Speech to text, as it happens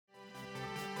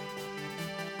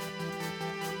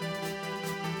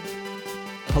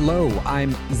Hello,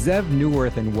 I'm Zeev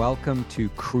Neuwirth, and welcome to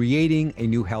Creating a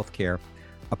New Healthcare,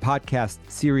 a podcast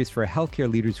series for healthcare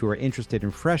leaders who are interested in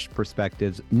fresh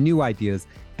perspectives, new ideas,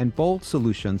 and bold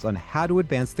solutions on how to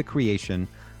advance the creation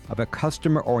of a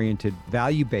customer-oriented,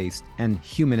 value-based, and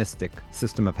humanistic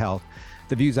system of health.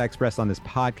 The views I express on this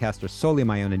podcast are solely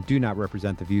my own and do not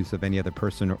represent the views of any other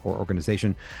person or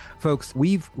organization. Folks,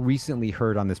 we've recently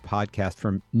heard on this podcast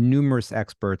from numerous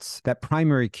experts that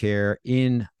primary care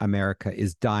in America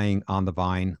is dying on the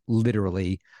vine,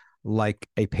 literally, like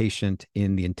a patient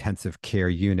in the intensive care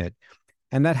unit.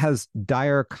 And that has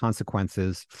dire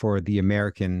consequences for the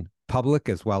American public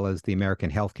as well as the American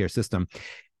healthcare system.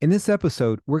 In this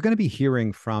episode, we're going to be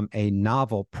hearing from a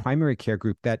novel primary care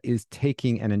group that is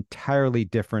taking an entirely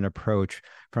different approach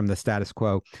from the status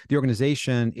quo. The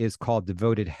organization is called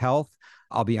Devoted Health.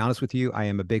 I'll be honest with you, I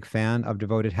am a big fan of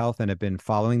Devoted Health and have been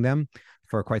following them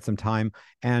for quite some time.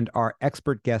 And our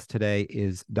expert guest today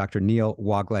is Dr. Neil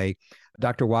Wagle.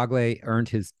 Dr. Wagle earned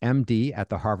his MD at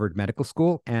the Harvard Medical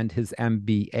School and his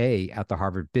MBA at the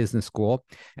Harvard Business School.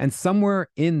 And somewhere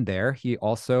in there, he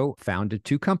also founded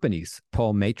two companies,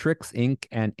 Matrix Inc.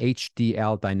 and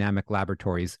HDL Dynamic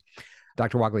Laboratories.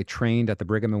 Dr. Wagle trained at the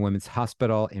Brigham and Women's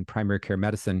Hospital in primary care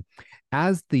medicine.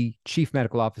 As the chief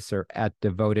medical officer at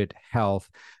Devoted Health,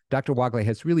 Dr. Wagle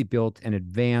has really built an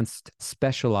advanced,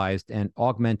 specialized, and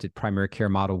augmented primary care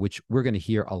model, which we're going to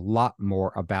hear a lot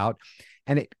more about.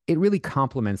 And it really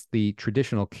complements the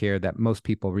traditional care that most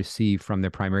people receive from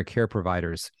their primary care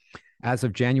providers. As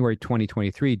of January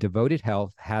 2023, Devoted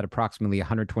Health had approximately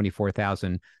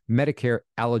 124,000 Medicare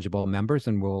eligible members,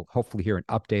 and we'll hopefully hear an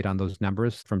update on those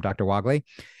numbers from Dr. Wagle.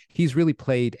 He's really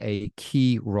played a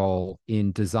key role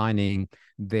in designing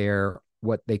their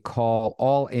what they call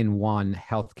all-in-one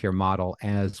healthcare model,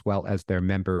 as well as their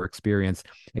member experience.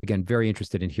 Again, very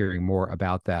interested in hearing more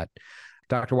about that.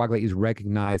 Dr. Wagle is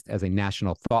recognized as a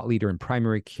national thought leader in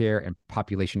primary care and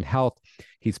population health.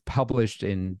 He's published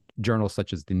in journals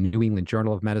such as the New England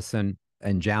Journal of Medicine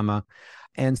and JAMA.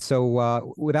 And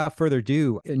so without further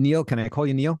ado, Neil, can I call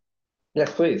you Neil?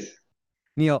 Yes, please.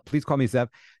 Neil, please call me Zev.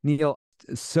 Neil,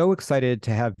 so excited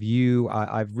to have you.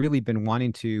 I've really been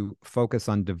wanting to focus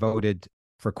on Devoted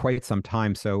for quite some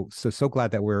time. So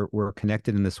glad that we're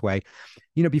connected in this way.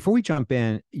 You know, before we jump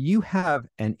in, you have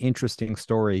an interesting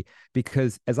story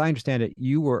because, as I understand it,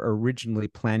 you were originally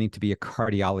planning to be a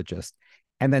cardiologist,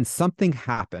 and then something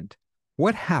happened.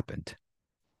 What happened?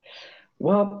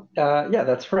 Well, yeah,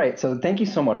 that's right. So thank you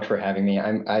so much for having me.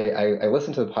 I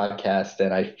listened to the podcast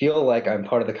and I feel like I'm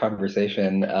part of the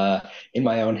conversation in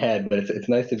my own head, but it's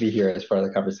nice to be here as part of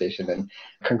the conversation. And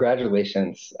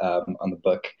congratulations on the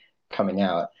book coming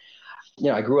out.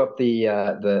 You know, I grew up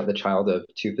the child of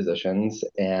two physicians,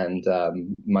 and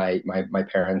my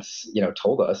parents,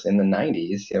 told us in the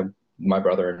 90s, my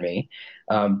brother and me,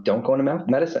 don't go into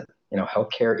medicine.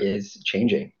 Healthcare is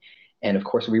changing. And of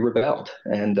course, we rebelled,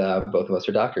 and both of us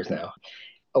are doctors now.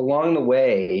 Along the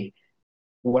way,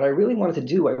 what I really wanted to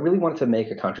do, I really wanted to make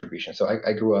a contribution. So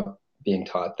I grew up being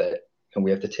taught that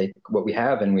we have to take what we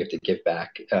have and we have to give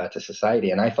back to society.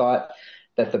 And I thought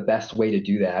that the best way to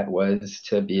do that was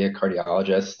to be a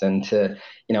cardiologist and to,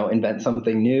 invent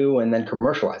something new and then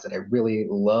commercialize it. I really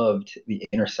loved the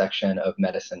intersection of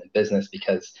medicine and business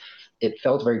because it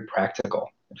felt very practical.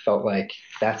 It felt like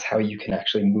that's how you can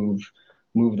actually move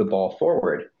the ball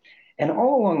forward. And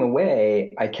all along the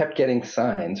way, I kept getting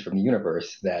signs from the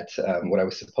universe that what I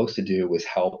was supposed to do was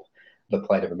help the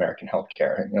plight of American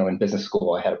healthcare. In business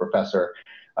school, I had a professor,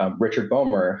 Richard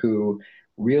Bomer, who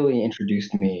really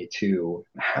introduced me to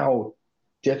how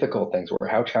difficult things were,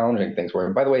 how challenging things were.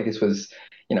 And by the way, this was,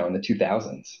 in the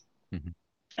 2000s. Mm-hmm.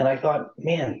 And I thought,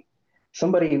 man,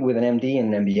 somebody with an MD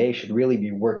and an MBA should really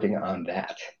be working on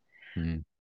that. Mm-hmm.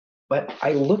 But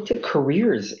I looked at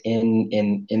careers in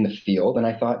the field and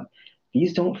I thought,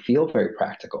 these don't feel very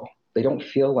practical. They don't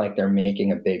feel like they're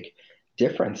making a big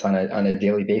difference on a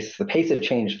daily basis. The pace of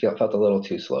change felt a little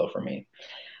too slow for me.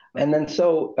 And then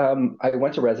so I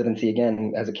went to residency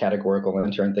again as a categorical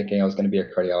intern, thinking I was going to be a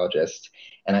cardiologist.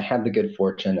 And I had the good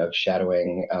fortune of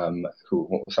shadowing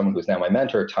someone who's now my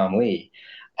mentor, Tom Lee,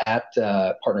 at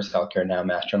Partners Healthcare, now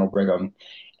Mass General Brigham.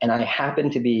 And I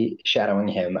happened to be shadowing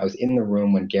him. I was in the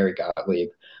room when Gary Gottlieb,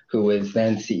 who was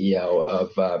then CEO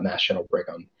of Mass General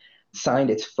Brigham, signed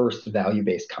its first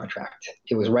value-based contract.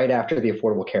 It was right after the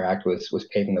Affordable Care Act was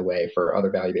paving the way for other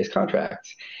value-based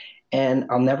contracts. And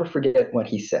I'll never forget what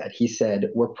he said. He said,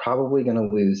 we're probably going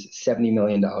to lose $70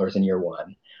 million in year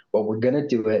one, but we're going to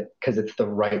do it because it's the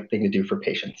right thing to do for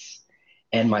patients.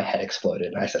 And my head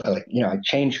exploded. And I said, I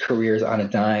changed careers on a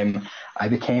dime. I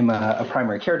became a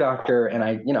primary care doctor, and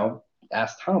I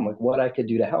asked Tom like what I could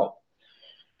do to help.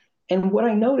 And what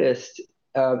I noticed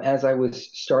as I was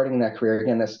starting that career,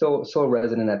 again, that's still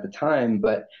resonant at the time,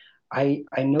 but I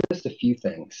noticed a few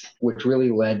things which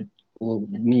really led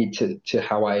me to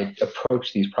how I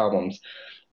approach these problems.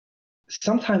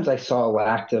 Sometimes I saw a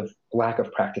lack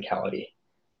of practicality.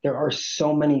 There are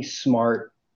so many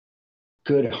smart,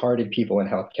 good-hearted people in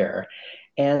healthcare.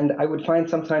 And I would find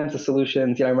sometimes the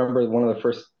solutions, I remember one of the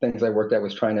first things I worked at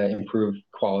was trying to improve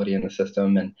quality in the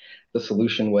system. And the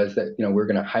solution was that, we're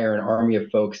going to hire an army of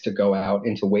folks to go out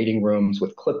into waiting rooms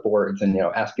with clipboards and,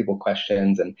 ask people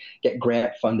questions and get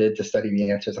grant funded to study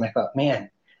the answers. And I thought, man,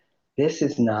 this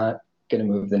is not going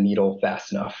to move the needle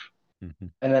fast enough. Mm-hmm.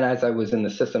 And then as I was in the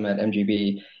system at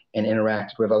MGB and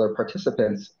interacted with other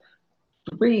participants,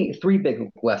 three big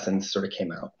lessons sort of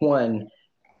came out. One,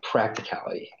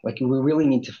 practicality. Like we really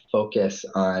need to focus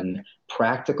on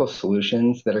practical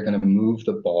solutions that are going to move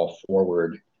the ball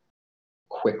forward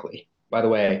quickly. By the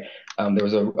way, there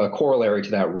was a corollary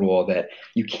to that rule that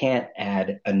you can't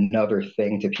add another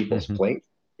thing to people's plate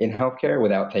in healthcare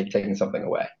without taking something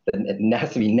away. It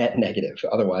has to be net negative.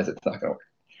 Otherwise, it's not going to work.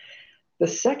 The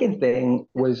second thing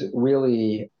was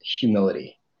really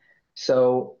humility.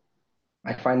 So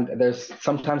I find there's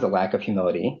sometimes a lack of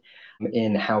humility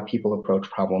in how people approach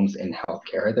problems in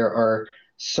healthcare. There are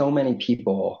so many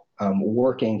people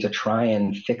working to try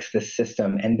and fix this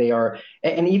system, and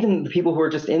even the people who are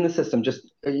just in the system,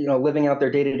 just living out their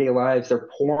day-to-day lives, they're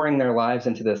pouring their lives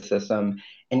into this system.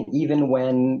 And even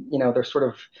when they're sort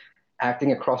of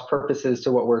acting at cross purposes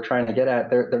to what we're trying to get at,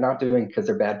 they're not doing it because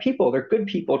they're bad people. They're good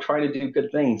people trying to do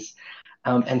good things.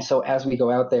 And so as we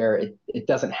go out there, it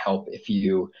doesn't help if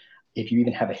you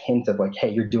even have a hint of like,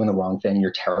 hey, you're doing the wrong thing,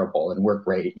 you're terrible, and we're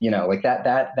great, like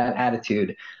that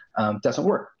attitude doesn't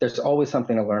work. There's always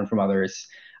something to learn from others,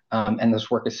 and this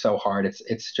work is so hard.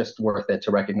 It's just worth it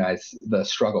to recognize the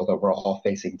struggle that we're all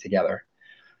facing together.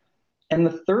 And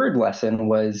the third lesson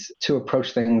was to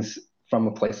approach things from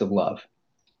a place of love,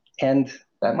 and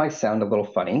that might sound a little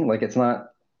funny. Like it's not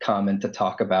common to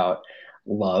talk about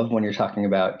love when you're talking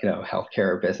about healthcare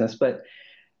or business, but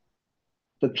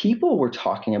the people we're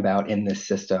talking about in this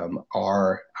system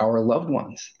are our loved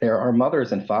ones. They're our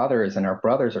mothers and fathers and our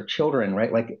brothers or children,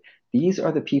 right? Like these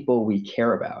are the people we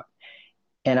care about.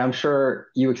 And I'm sure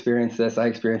you experience this. I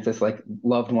experience this, like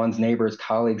loved ones, neighbors,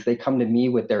 colleagues, they come to me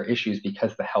with their issues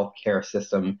because the healthcare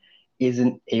system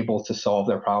isn't able to solve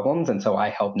their problems. And so I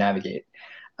help navigate.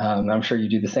 I'm sure you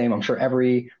do the same. I'm sure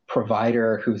every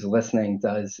provider who's listening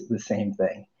does the same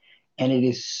thing. And it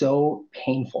is so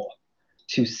painful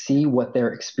to see what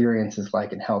their experience is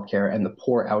like in healthcare and the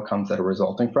poor outcomes that are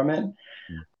resulting from it.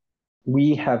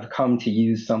 We have come to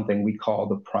use something we call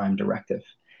the Prime Directive.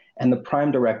 And the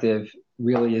Prime Directive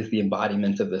really is the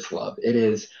embodiment of this love. It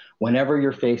is whenever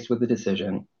you're faced with a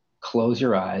decision, close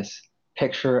your eyes,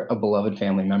 picture a beloved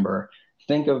family member,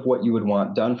 think of what you would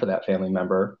want done for that family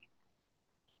member,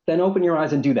 then open your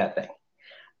eyes and do that thing.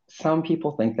 Some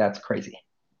people think that's crazy.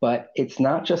 But it's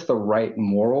not just the right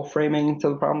moral framing to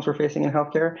the problems we're facing in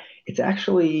healthcare. It's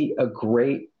actually a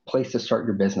great place to start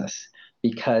your business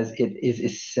because it is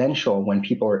essential when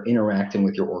people are interacting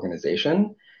with your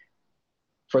organization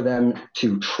for them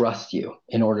to trust you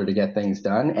in order to get things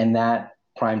done. And that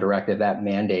Prime Directive, that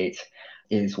mandate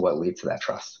is what leads to that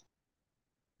trust.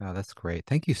 Oh, that's great.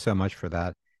 Thank you so much for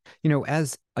that.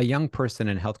 As a young person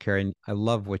in healthcare, and I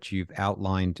love what you've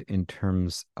outlined in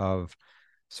terms of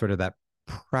sort of that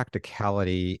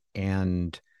practicality,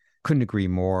 and couldn't agree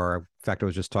more. In fact, I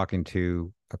was just talking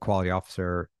to a quality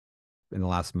officer in the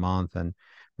last month, and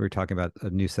we were talking about a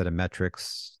new set of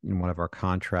metrics in one of our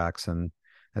contracts. And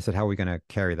I said, how are we going to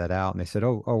carry that out? And they said,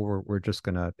 we're just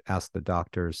going to ask the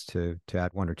doctors to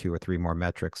add 1 or 2 or 3 more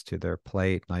metrics to their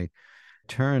plate. And I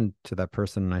turned to that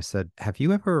person and I said, have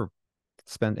you ever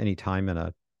spent any time in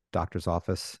a doctor's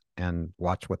office and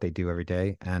watched what they do every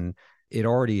day? And it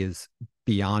already is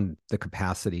beyond the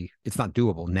capacity. It's not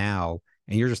doable now,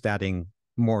 and you're just adding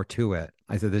more to it.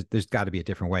 I said, there's got to be a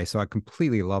different way. So I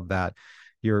completely love that,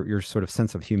 your sort of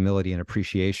sense of humility and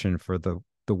appreciation for the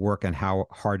work and how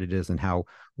hard it is and how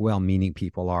well-meaning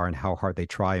people are and how hard they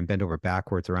try and bend over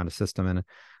backwards around a system. And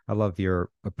I love your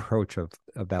approach of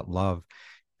that love.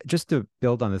 Just to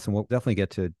build on this, and we'll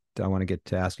definitely I want to get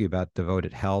to ask you about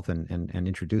devoted health and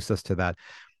introduce us to that.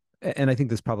 And I think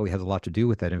this probably has a lot to do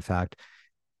with that. In fact,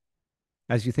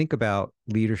 as you think about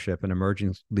leadership and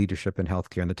emerging leadership in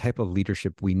healthcare and the type of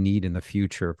leadership we need in the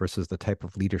future versus the type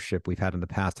of leadership we've had in the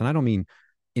past, and I don't mean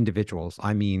individuals,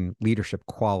 I mean leadership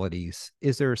qualities,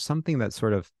 is there something that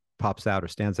sort of pops out or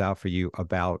stands out for you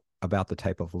about the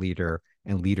type of leader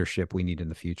and leadership we need in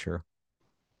the future?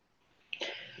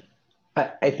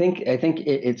 I think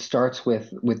it starts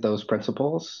with those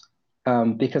principles,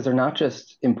 because they're not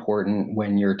just important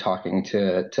when you're talking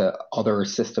to other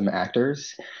system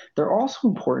actors. They're also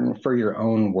important for your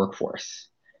own workforce.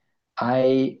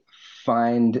 I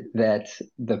find that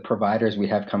the providers we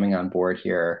have coming on board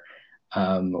here,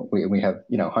 we have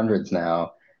hundreds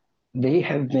now. They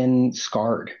have been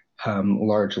scarred,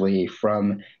 largely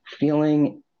from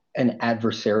feeling an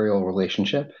adversarial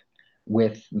relationship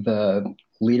with the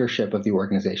leadership of the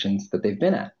organizations that they've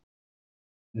been at.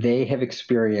 They have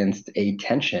experienced a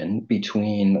tension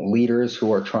between leaders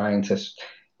who are trying to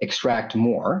extract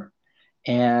more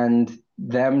and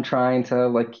them trying to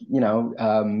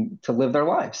to live their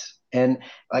lives. And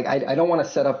like I don't want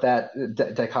to set up that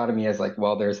dichotomy as like,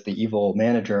 well, there's the evil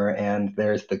manager and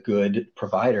there's the good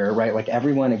provider, right? Like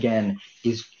everyone again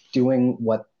is doing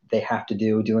what they have to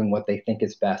do, doing what they think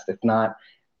is best. It's not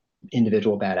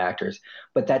individual bad actors,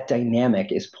 but that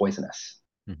dynamic is poisonous.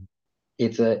 Mm-hmm.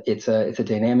 It's a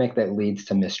dynamic that leads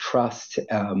to mistrust,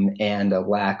 and a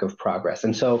lack of progress.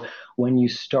 And so when you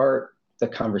start the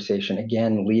conversation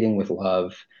again, leading with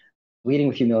love, leading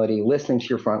with humility, listening to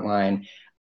your front line,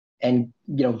 and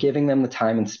giving them the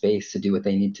time and space to do what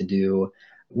they need to do,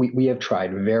 we have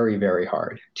tried very, very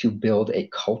hard to build a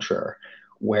culture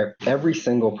where every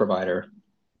single provider,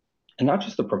 and not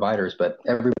just the providers, but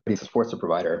everybody who supports the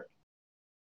provider,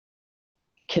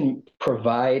 can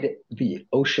provide the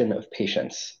ocean of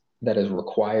patience that is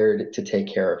required to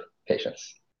take care of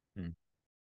patients. Mm.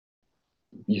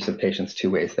 Use of patience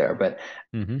two ways there, but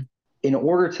Mm-hmm. in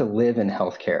order to live in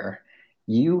healthcare,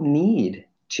 you need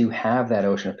to have that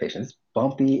ocean of patience. It's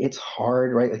bumpy, it's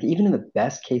hard, right? Like even in the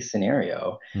best case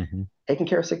scenario, Mm-hmm. taking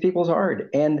care of sick people is hard,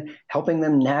 and helping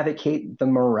them navigate the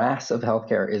morass of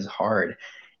healthcare is hard.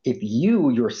 If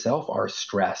you yourself are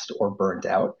stressed or burnt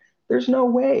out, there's no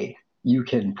way you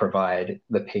can provide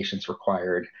the patience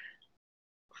required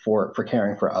for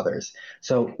caring for others.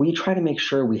 So we try to make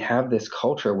sure we have this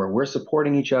culture where we're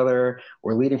supporting each other,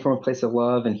 we're leading from a place of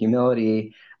love and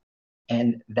humility,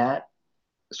 and that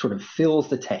sort of fills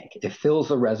the tank. It fills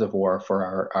the reservoir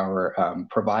for our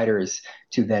providers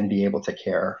to then be able to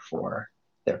care for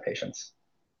their patients.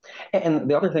 And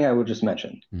the other thing I would just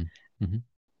mention, Mm-hmm.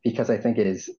 because I think it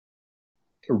is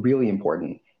really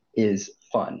important, is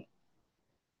fun.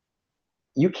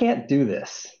 You can't do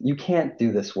this. You can't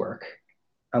do this work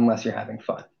unless you're having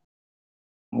fun.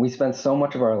 We spend so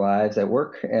much of our lives at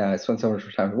work, spend so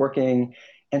much time working,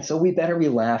 and so we better be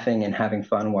laughing and having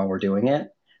fun while we're doing it,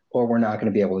 or we're not going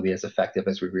to be able to be as effective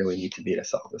as we really need to be to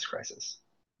solve this crisis.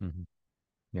 Mm-hmm.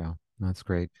 Yeah, that's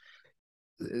great.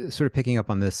 Sort of picking up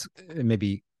on this,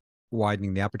 maybe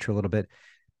widening the aperture a little bit.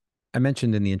 I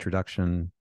mentioned in the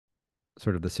introduction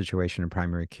sort of the situation in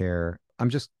primary care. I'm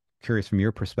just curious from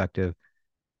your perspective.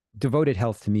 Devoted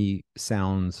health to me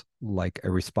sounds like a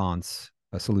response,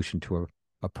 a solution to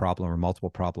a problem or multiple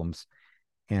problems,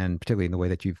 and particularly in the way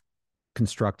that you've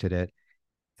constructed it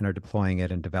and are deploying it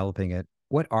and developing it.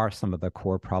 What are some of the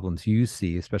core problems you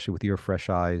see, especially with your fresh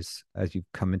eyes as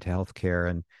you've come into healthcare,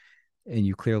 and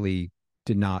you clearly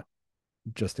did not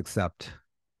just accept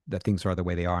that things are the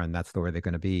way they are and that's the way they're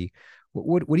going to be.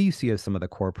 What do you see as some of the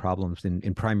core problems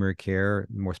in primary care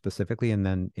more specifically, and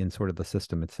then in sort of the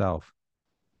system itself?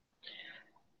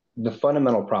 The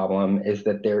fundamental problem is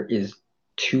that there is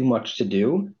too much to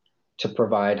do to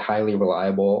provide highly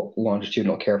reliable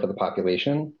longitudinal care for the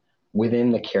population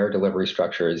within the care delivery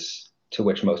structures to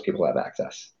which most people have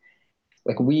access.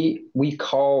 Like we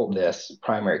call this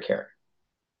primary care.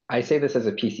 I say this as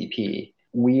a PCP.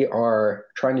 We are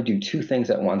trying to do two things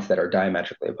at once that are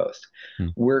diametrically opposed. Hmm.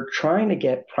 We're trying to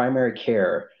get primary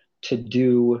care to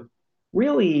do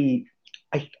really,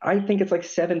 I think it's like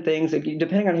seven things.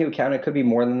 Depending on who you count, it could be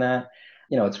more than that.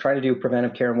 It's trying to do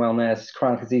preventive care and wellness,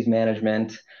 chronic disease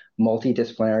management,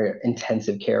 multidisciplinary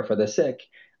intensive care for the sick,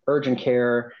 urgent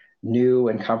care, new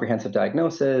and comprehensive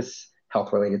diagnosis,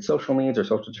 health-related social needs or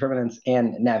social determinants,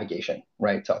 and navigation,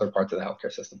 right, to other parts of the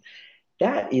healthcare system.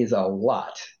 That is a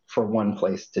lot for one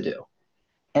place to do.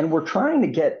 And we're trying to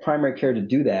get primary care to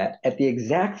do that at the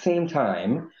exact same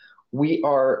time we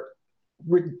are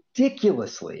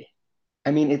ridiculously,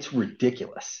 I mean, it's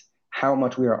ridiculous how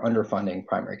much we are underfunding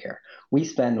primary care. We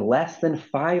spend less than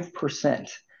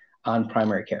 5% on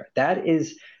primary care. That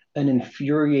is an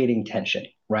infuriating tension,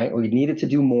 right? We needed to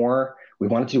do more. We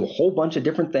wanted to do a whole bunch of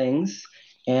different things,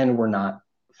 and we're not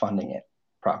funding it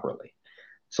properly.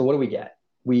 So what do we get?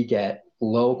 We get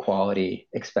low quality,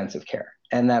 expensive care.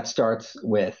 And that starts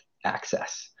with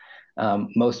access.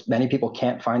 Many people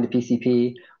can't find a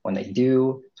PCP. When they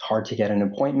do, it's hard to get an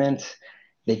appointment.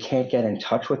 They can't get in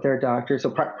touch with their doctor.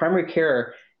 So primary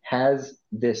care has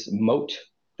this moat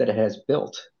that it has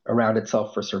built around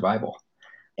itself for survival.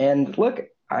 And look,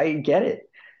 I get it.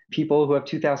 People who have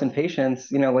 2,000 patients,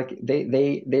 like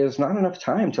there's not enough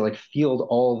time to like field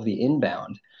all of the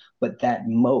inbound, but that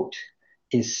moat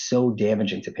is so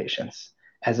damaging to patients.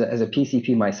 As a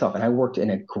PCP myself, and I worked in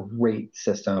a great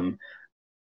system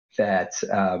that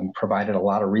provided a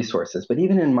lot of resources. But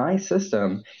even in my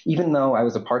system, even though I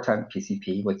was a part-time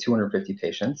PCP with 250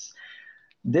 patients,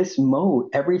 this moat,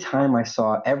 every time I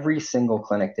saw every single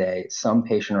clinic day, some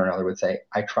patient or another would say,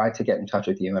 I tried to get in touch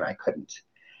with you and I couldn't.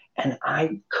 And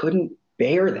I couldn't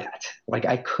bear that. Like,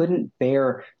 I couldn't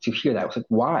bear to hear that. I was like,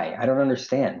 why? I don't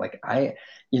understand. Like,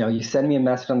 you send me a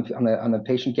message on the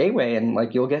patient gateway and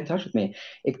like, you'll get in touch with me.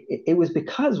 It was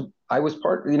because I was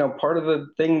part of the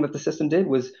thing that the system did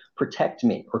was protect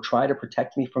me or try to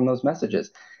protect me from those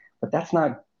messages. But that's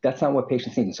not what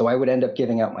patients need. So I would end up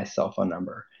giving out my cell phone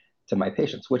number to my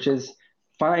patients, which is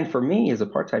fine for me as a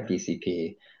part-time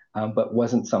PCP, but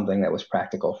wasn't something that was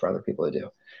practical for other people to do.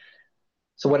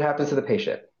 So what happens to the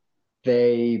patient?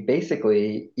 They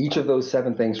basically, each of those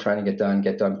 7 things trying to get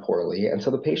done poorly. And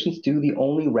so the patients do the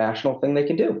only rational thing they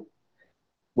can do,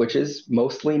 which is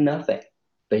mostly nothing.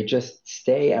 They just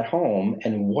stay at home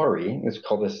and worry, it's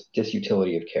called this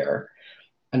disutility of care,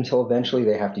 until eventually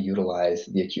they have to utilize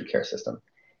the acute care system.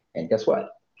 And guess what?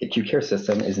 The acute care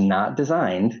system is not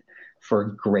designed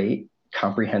for great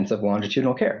comprehensive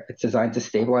longitudinal care. It's designed to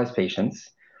stabilize patients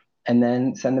and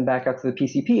then send them back out to the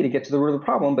PCP to get to the root of the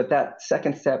problem. But that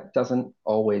second step doesn't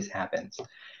always happen.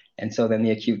 And so then the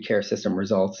acute care system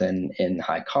results in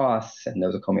high costs and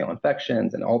nosocomial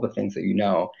infections and all the things that you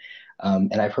know.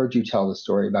 And I've heard you tell the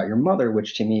story about your mother,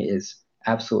 which to me is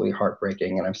absolutely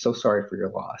heartbreaking. And I'm so sorry for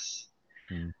your loss.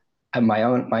 Mm. And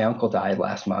my uncle died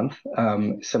last month,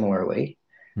 similarly.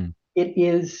 Mm. It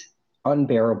is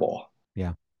unbearable.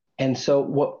 Yeah. And so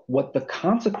what the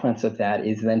consequence of that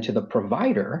is then to the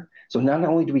provider. So not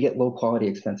only do we get low quality,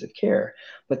 expensive care,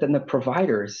 but then the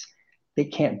providers, they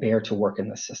can't bear to work in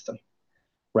the system,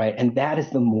 right? And that is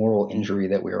the moral injury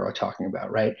that we are talking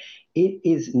about, right? It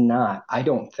is not, I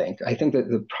think that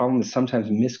the problem is sometimes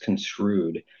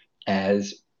misconstrued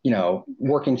as,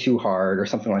 working too hard or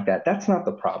something like that. That's not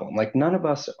the problem. Like, none of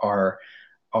us are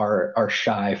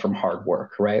shy from hard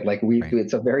work, right? Like right.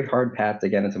 It's a very hard path to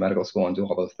get into medical school and do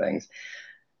all those things.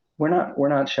 We're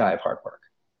not shy of hard work.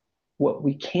 What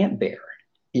we can't bear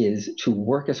is to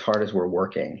work as hard as we're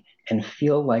working and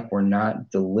feel like we're not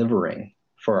delivering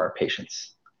for our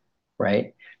patients,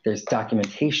 right? There's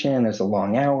documentation, there's the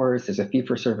long hours, there's a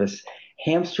fee-for-service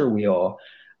hamster wheel.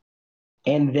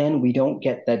 And then we don't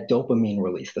get that dopamine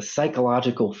release, the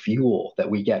psychological fuel that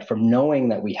we get from knowing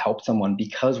that we helped someone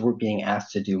because we're being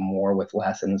asked to do more with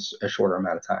less in a shorter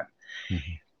amount of time.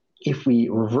 Mm-hmm. If we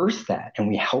reverse that and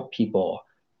we help people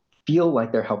feel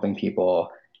like they're helping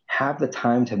people, have the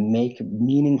time to make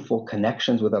meaningful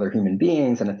connections with other human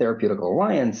beings and a therapeutic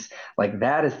alliance, like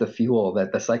that is the fuel,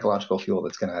 the psychological fuel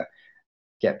that's going to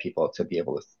get people to be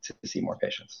able to see more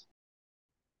patients.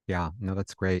 Yeah, no,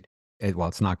 that's great. Well,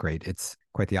 it's not great. It's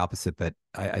quite the opposite, but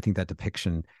I think that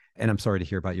depiction, and I'm sorry to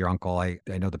hear about your uncle. I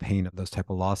know the pain of those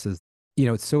type of losses.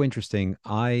 It's so interesting.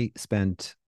 I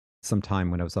spent some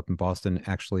time when I was up in Boston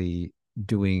actually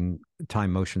doing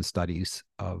time motion studies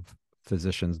of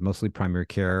physicians, mostly primary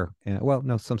care, and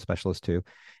some specialists too,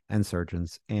 and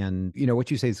surgeons. And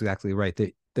what you say is exactly right.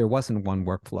 There wasn't one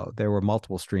workflow. There were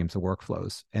multiple streams of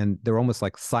workflows, and they're almost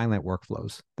like silent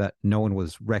workflows that no one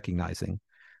was recognizing.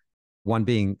 One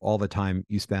being all the time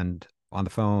you spend on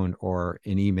the phone or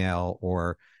in email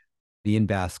or the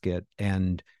in-basket.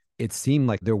 And it seemed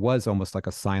like there was almost like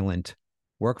a silent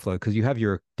workflow because you have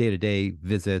your day-to-day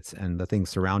visits and the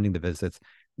things surrounding the visits.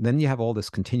 Then you have all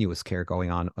this continuous care going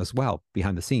on as well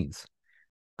behind the scenes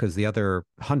because the other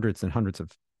hundreds and hundreds of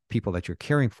people that you're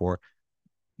caring for,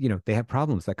 they have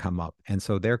problems that come up. And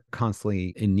so they're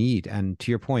constantly in need. And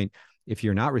to your point, if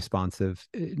you're not responsive,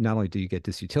 not only do you get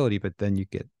disutility, but then you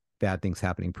get bad things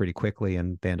happening pretty quickly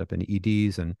and they end up in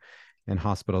EDs and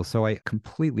hospitals. So I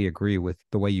completely agree with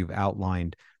the way you've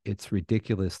outlined. It's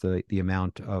ridiculous, the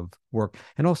amount of work.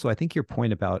 And also, I think your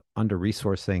point about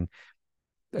under-resourcing,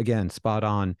 again, spot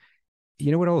on.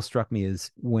 What always struck me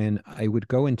is when I would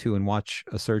go into and watch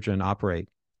a surgeon operate,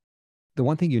 the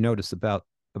one thing you notice about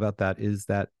that is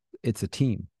that it's a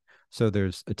team. So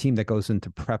there's a team that goes in to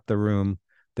prep the room.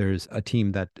 There's a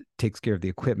team that takes care of the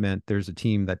equipment. There's a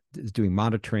team that is doing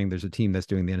monitoring. There's a team that's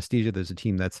doing the anesthesia. There's a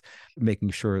team that's making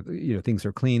sure things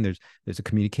are clean. There's a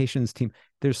communications team.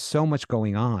 There's so much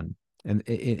going on. And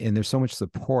there's so much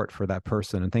support for that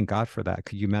person, and thank God for that.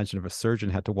 Could you imagine if a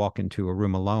surgeon had to walk into a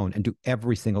room alone and do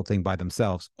every single thing by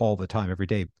themselves all the time, every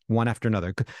day, one after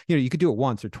another? You could do it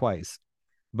once or twice,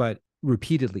 but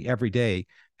repeatedly every day.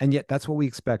 And yet that's what we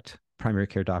expect primary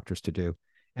care doctors to do.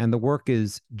 And the work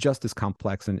is just as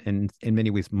complex and in many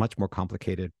ways much more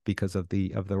complicated because of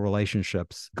the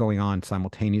relationships going on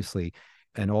simultaneously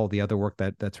and all the other work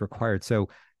that's required. So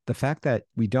the fact that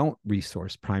we don't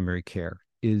resource primary care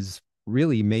is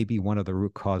really maybe one of the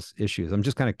root cause issues. I'm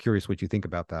just kind of curious what you think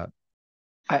about that.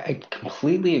 I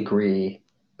completely agree,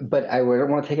 but I would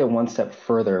want to take it one step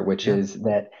further, which Yeah. is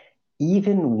that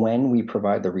even when we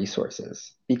provide the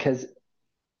resources, because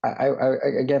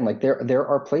again, like there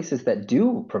are places that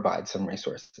do provide some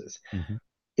resources. Mm-hmm.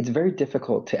 It's very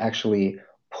difficult to actually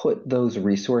put those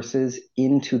resources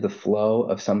into the flow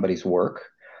of somebody's work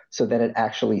so that it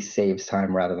actually saves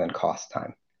time rather than cost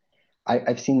time.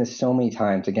 I've seen this so many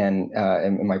times, again,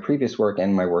 in my previous work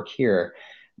and my work here,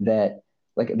 that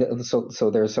like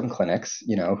so there's some clinics,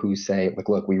 who say, like,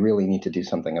 look, we really need to do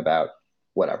something about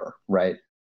whatever, right?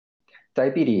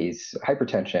 Diabetes,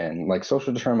 hypertension, like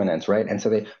social determinants, right? And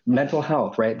so mental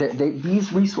health, right?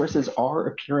 These resources are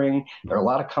appearing. There are a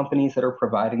lot of companies that are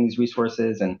providing these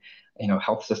resources, and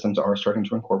health systems are starting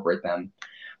to incorporate them.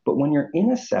 But when you're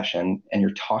in a session and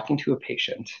you're talking to a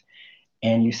patient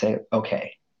and you say,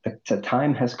 okay, the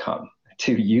time has come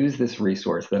to use this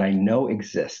resource that I know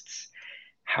exists.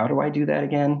 How do I do that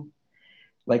again?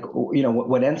 Like,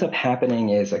 what ends up happening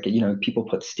is, like, people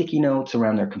put sticky notes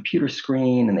around their computer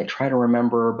screen and they try to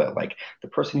remember, but like the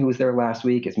person who was there last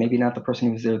week is maybe not the person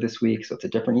who was there this week. So it's a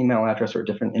different email address or a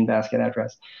different in-basket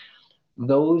address.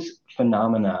 Those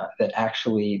phenomena that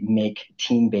actually make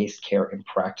team-based care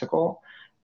impractical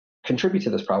contribute to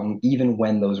this problem, even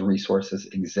when those resources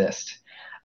exist.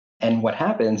 And what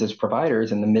happens is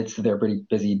providers, in the midst of their pretty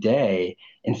busy day,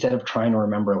 instead of trying to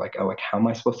remember, like, oh, like, how am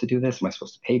I supposed to do this? Am I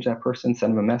supposed to page that person,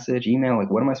 send them a message, email? Like,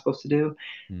 what am I supposed to do?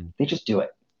 Mm. They just do it,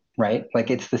 right?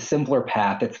 Like, it's the simpler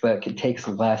path. It takes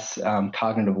less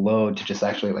cognitive load to just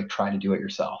actually like try to do it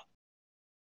yourself.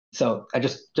 So I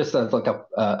just like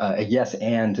a yes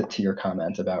and to your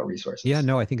comment about Yeah, resources.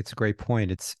 no, I think it's a great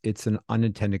point. It's an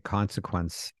unintended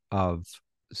consequence of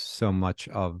so much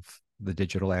of the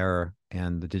digital era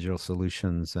and the digital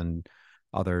solutions and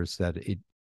others that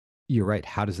you're right.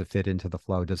 How does it fit into the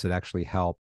flow? Does it actually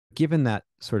help? Given that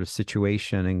sort of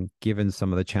situation and given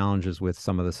some of the challenges with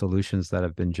some of the solutions that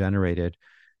have been generated,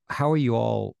 how are you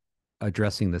all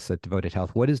addressing this at Devoted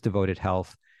Health? What is Devoted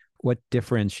Health? What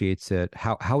differentiates it?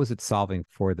 How is it solving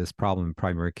for this problem in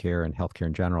primary care and healthcare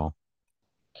in general?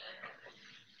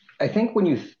 I think when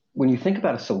you think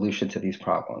about a solution to these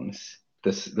problems,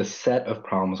 the set of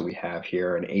problems we have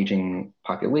here, an aging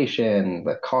population,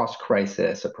 the cost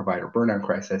crisis, a provider burnout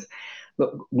crisis,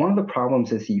 look, one of the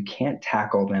problems is you can't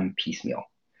tackle them piecemeal.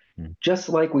 Mm. Just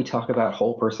like we talk about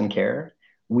whole person care,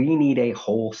 we need a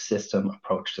whole system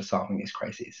approach to solving these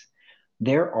crises.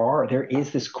 There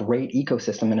is this great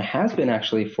ecosystem, and it has been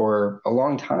actually for a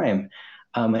long time,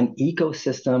 an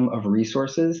ecosystem of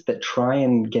resources that try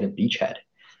and get a beachhead,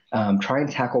 try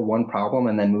and tackle one problem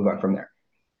and then move on from there.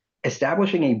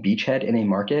 Establishing a beachhead in a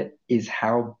market is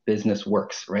how business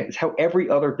works, right? It's how every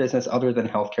other business other than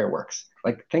healthcare works.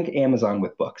 Like, think Amazon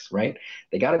with books, right?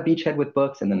 They got a beachhead with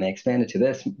books and then they expanded to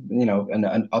this,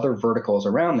 and other verticals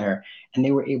around there, and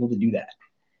they were able to do that.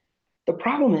 The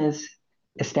problem is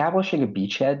establishing a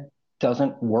beachhead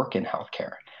doesn't work in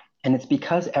healthcare. And it's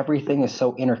because everything is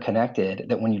so interconnected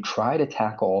that when you try to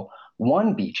tackle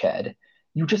one beachhead,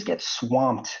 you just get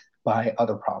swamped by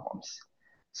other problems.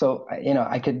 So,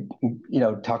 I could,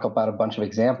 talk about a bunch of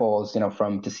examples,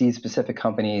 from disease-specific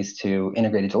companies to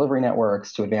integrated delivery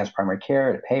networks to advanced primary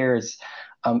care to payers,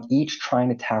 each trying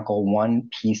to tackle one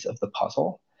piece of the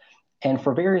puzzle. And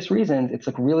for various reasons, it's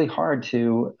like really hard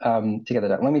to get that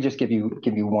done. Let me just give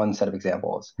you one set of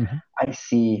examples. Mm-hmm. I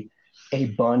see a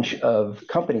bunch of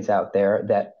companies out there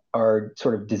that are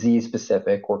sort of disease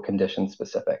specific or condition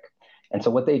specific. And so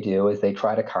what they do is they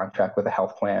try to contract with a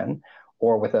health plan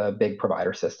or with a big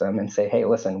provider system and say, hey,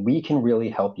 listen, we can really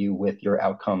help you with your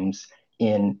outcomes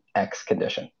in X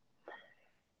condition.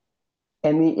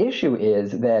 And the issue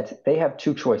is that they have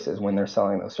two choices when they're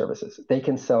selling those services. They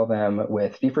can sell them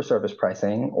with fee-for-service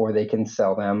pricing, or they can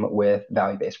sell them with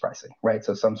value-based pricing, right?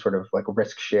 So some sort of like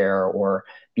risk share or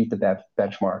beat the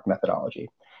benchmark methodology.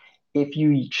 If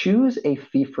you choose a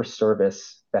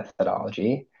fee-for-service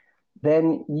methodology,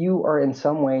 then you are in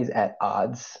some ways at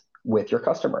odds with your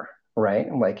customer,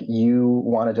 right? Like, you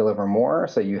want to deliver more,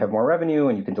 so you have more revenue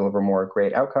and you can deliver more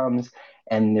great outcomes.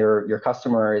 And your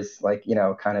customer is like,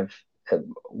 kind of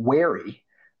wary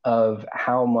of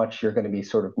how much you're going to be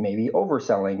sort of maybe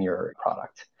overselling your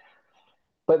product.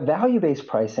 But value-based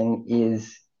pricing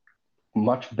is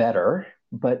much better,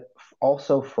 but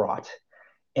also fraught.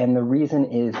 And the reason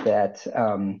is that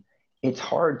it's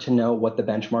hard to know what the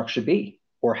benchmark should be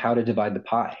or how to divide the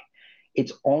pie.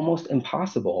 It's almost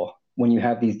impossible when you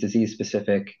have these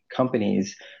disease-specific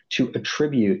companies to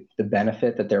attribute the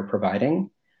benefit that they're providing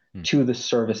to the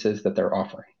services that they're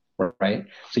offering, right?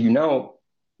 So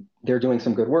they're doing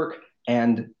some good work,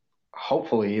 and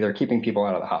hopefully they're keeping people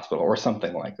out of the hospital or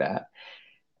something like that.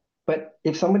 But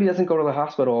if somebody doesn't go to the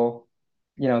hospital,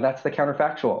 that's the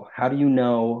counterfactual. How do you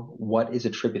know what is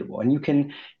attributable? And you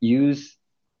can use,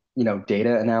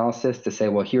 data analysis to say,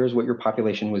 well, here's what your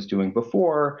population was doing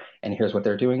before, and here's what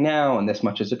they're doing now, and this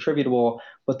much is attributable.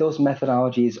 But those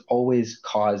methodologies always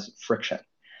cause friction.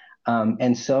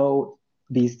 And so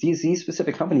these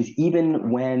disease-specific companies,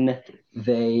 even when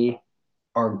they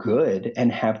are good and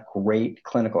have great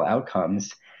clinical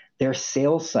outcomes, their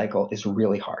sales cycle is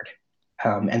really hard.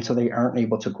 And so they aren't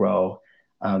able to grow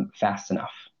fast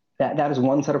enough. That is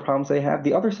one set of problems they have.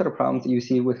 The other set of problems that you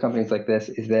see with companies like this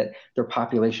is that their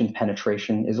population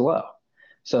penetration is low.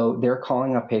 So they're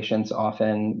calling up patients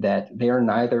often that they are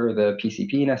neither the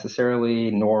PCP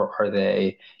necessarily, nor are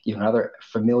they another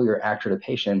familiar actor to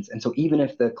patients. And so even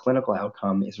if the clinical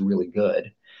outcome is really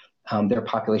good, their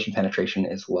population penetration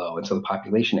is low. And so the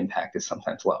population impact is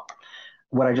sometimes low.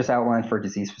 What I just outlined for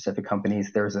disease-specific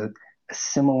companies, there's a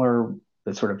similar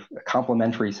sort of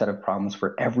complementary set of problems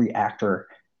for every actor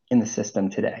in the system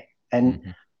today.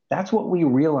 And that's what we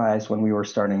realized when we were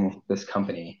starting this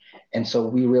company. And so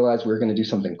we realized we were going to do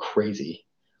something crazy,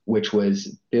 which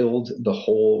was build the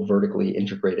whole vertically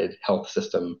integrated health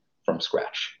system from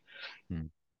scratch.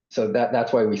 So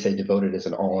that's why we say Devoted is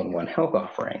an all-in-one health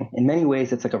offering. In many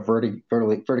ways, it's like a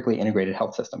vertically integrated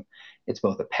health system. It's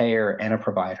both a payer and a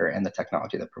provider and the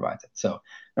technology that provides it. So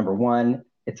number one,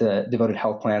 it's a Devoted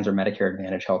health plans or Medicare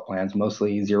Advantage health plans,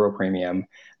 mostly zero premium,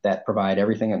 that provide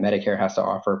everything that Medicare has to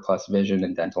offer, plus vision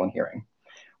and dental and hearing.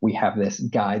 We have this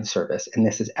guide service, and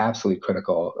this is absolutely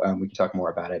critical. We can talk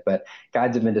more about it, but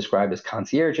guides have been described as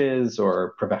concierges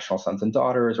or professional sons and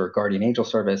daughters or guardian angel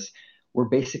service. We're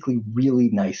basically really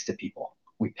nice to people.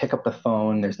 We pick up the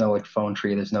phone. There's no phone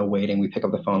tree. There's no waiting. We pick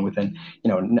up the phone within,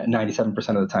 97%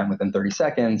 of the time within 30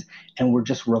 seconds, and we're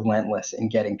just relentless in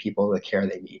getting people the care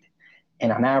they need.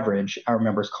 And on average, our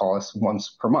members call us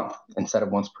once per month instead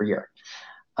of once per year.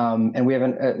 And we have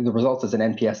the result is an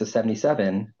NPS of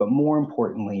 77, but more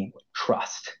importantly,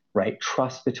 trust, right?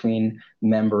 Trust between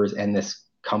members and this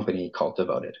company called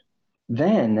Devoted.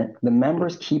 Then the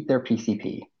members keep their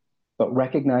PCP, but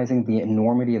recognizing the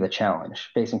enormity of the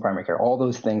challenge facing primary care, all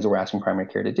those things we're asking primary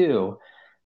care to do,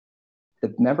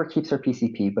 the member keeps their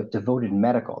PCP, but Devoted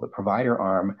Medical, the provider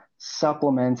arm,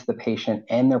 supplements the patient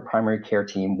and their primary care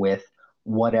team with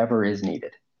whatever is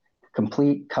needed.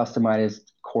 Complete, customized,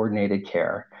 coordinated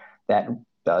care that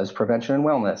does prevention and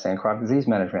wellness and chronic disease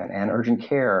management and urgent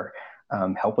care,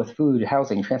 help with food,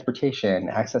 housing, transportation,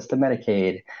 access to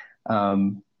Medicaid,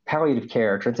 palliative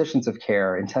care, transitions of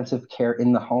care, intensive care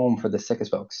in the home for the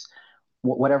sickest folks,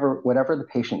 whatever the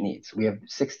patient needs. We have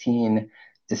 16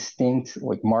 distinct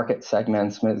market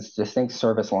segments, distinct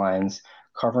service lines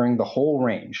covering the whole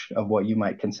range of what you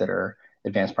might consider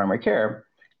advanced primary care.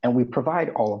 And we provide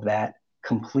all of that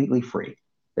completely free.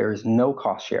 There is no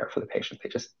cost share for the patient. They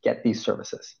just get these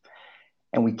services.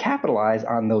 And we capitalize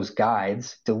on those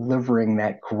guides, delivering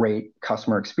that great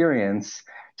customer experience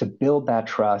to build that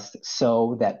trust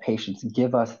so that patients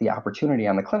give us the opportunity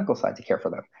on the clinical side to care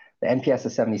for them. The NPS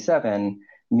of 77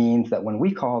 means that when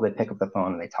we call, they pick up the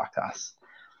phone and they talk to us.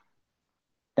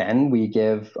 Then we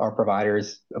give our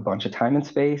providers a bunch of time and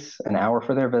space, an hour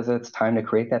for their visits, time to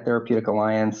create that therapeutic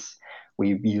alliance.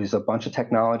 We use a bunch of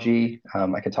technology.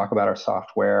 I could talk about our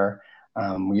software.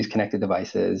 We use connected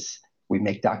devices. We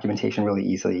make documentation really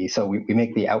easily. So we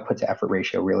make the output to effort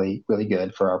ratio really, really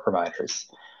good for our providers.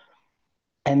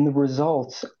 And the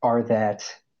results are that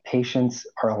patients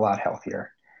are a lot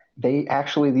healthier.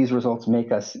 These results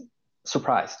make us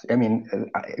surprised. I mean,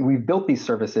 we've built these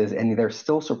services and they're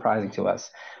still surprising to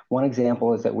us. One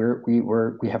example is that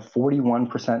we have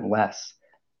 41% less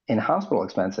in hospital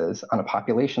expenses on a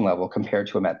population level compared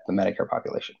to the Medicare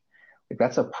population.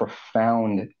 That's a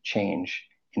profound change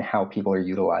in how people are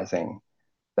utilizing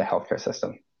the healthcare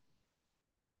system.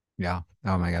 Yeah.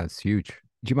 Oh my God, it's huge.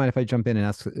 Do you mind if I jump in and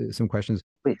ask some questions?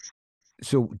 Please.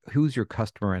 So who's your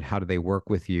customer and how do they work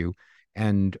with you?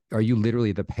 And are you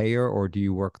literally the payer or do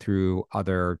you work through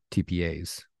other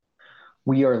TPAs?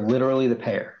 We are literally the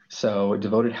payer. So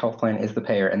Devoted Health Plan is the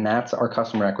payer, and that's our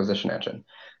customer acquisition engine.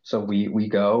 So we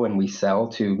go and we sell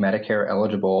to Medicare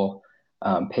eligible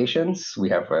patients. We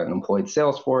have an employed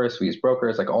sales force. We use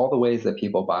brokers, like all the ways that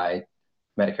people buy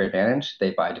Medicare Advantage,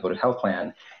 they buy Devoted Health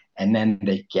Plan, and then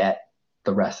they get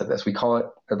the rest of this. We call it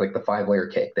like the 5-layer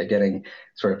cake. They're getting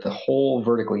sort of the whole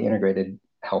vertically integrated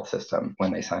health system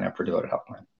when they sign up for Devoted Health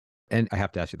Plan. And I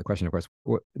have to ask you the question, of course,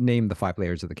 name the 5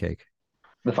 layers of the cake.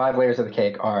 The 5 layers of the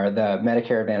cake are the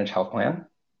Medicare Advantage Health Plan,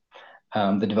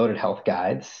 the Devoted Health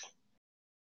Guides.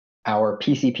 Our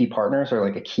PCP partners are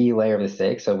like a key layer of the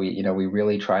stake. So we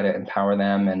really try to empower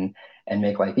them and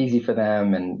make life easy for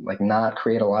them, and like not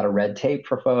create a lot of red tape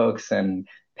for folks, and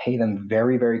pay them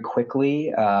very, very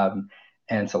quickly.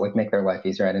 And so like make their life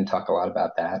easier. I didn't talk a lot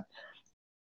about that.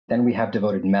 Then we have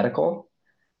Devoted Medical,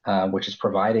 which is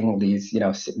providing these,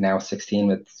 now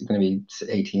 16, it's going to be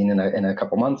 18 in a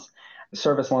couple months,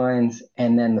 service lines,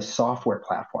 and then the software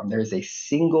platform. There is a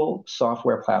single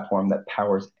software platform that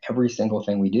powers every single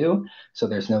thing we do. So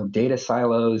there's no data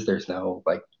silos. There's no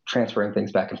like transferring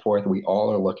things back and forth. We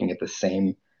all are looking at the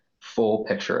same full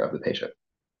picture of the patient.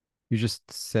 You just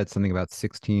said something about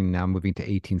 16 now moving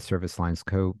to 18 service lines.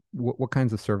 What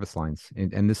kinds of service lines?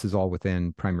 And this is all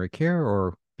within primary care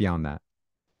or beyond that?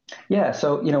 Yeah,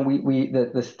 so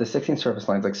the 16 service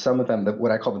lines, like some of them,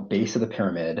 what I call the base of the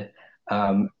pyramid,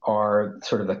 are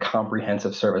sort of the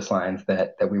comprehensive service lines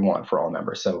that we want for all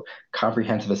members. So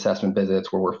comprehensive assessment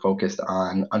visits where we're focused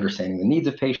on understanding the needs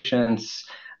of patients,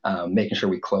 making sure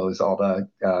we close all the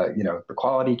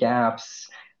quality gaps,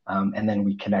 and then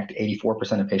we connect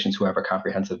 84% of patients who have a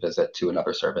comprehensive visit to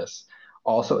another service.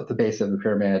 Also at the base of the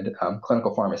pyramid,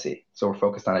 clinical pharmacy. So we're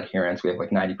focused on adherence. We have like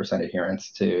 90%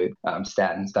 adherence to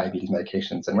statins, diabetes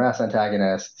medications, and RAS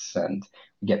antagonists, and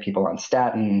we get people on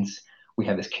statins. We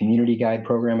have this community guide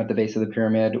program at the base of the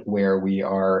pyramid where we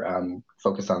are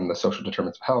focused on the social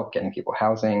determinants of health, getting people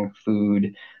housing,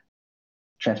 food,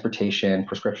 transportation,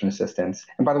 prescription assistance.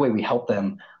 And by the way, we help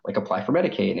them like apply for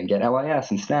Medicaid and get LIS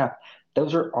and SNAP.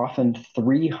 Those are often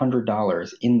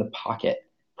 $300 in the pocket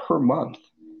per month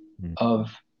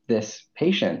of this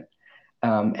patient.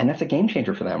 And that's a game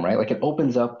changer for them, right? Like it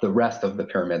opens up the rest of the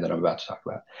pyramid that I'm about to talk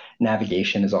about.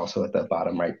 Navigation is also at the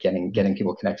bottom, right? Getting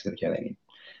people connected to the care they need.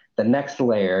 The next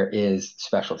layer is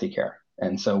specialty care.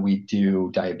 And so we do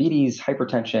diabetes,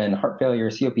 hypertension, heart failure,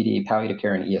 COPD, palliative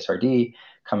care, and ESRD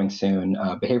coming soon,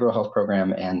 behavioral health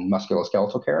program, and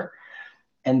musculoskeletal care.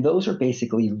 And those are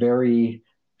basically very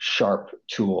sharp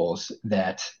tools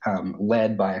that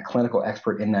led by a clinical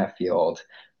expert in that field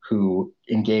who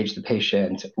engage the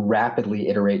patient, rapidly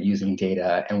iterate using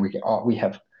data, and we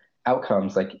have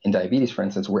outcomes like in diabetes, for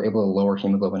instance, we're able to lower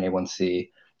hemoglobin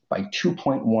A1C by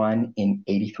 2.1 in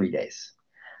 83 days.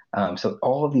 So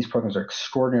all of these programs are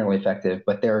extraordinarily effective,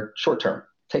 but they're short-term.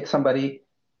 Take somebody,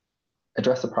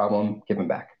 address the problem, give them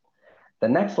back. The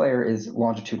next layer is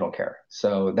longitudinal care.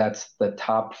 So that's the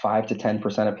top 5 to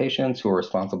 10% of patients who are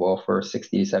responsible for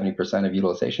 60 to 70% of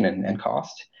utilization and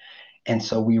cost. And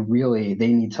so they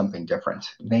need something different.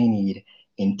 They need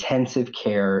intensive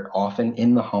care, often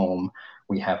in the home.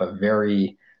 We have a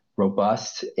very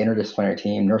robust interdisciplinary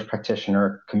team, nurse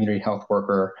practitioner, community health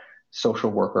worker,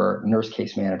 social worker, nurse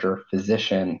case manager,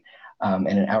 physician, and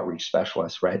an outreach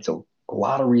specialist, right? So a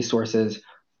lot of resources.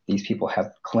 These people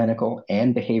have clinical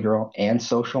and behavioral and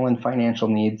social and financial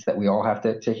needs that we all have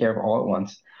to take care of all at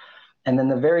once. And then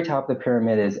the very top of the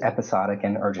pyramid is episodic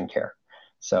and urgent care.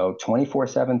 So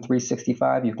 24/7,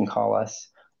 365, you can call us.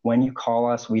 When you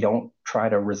call us, we don't try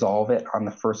to resolve it on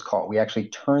the first call. We actually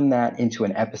turn that into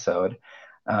an episode.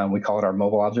 We call it our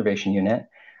mobile observation unit,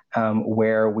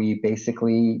 where we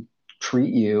basically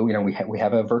treat you. We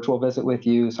have a virtual visit with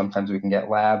you. Sometimes we can get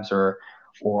labs or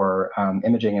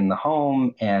imaging in the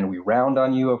home, and we round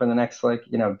on you over the next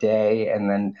day, and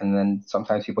then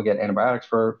sometimes people get antibiotics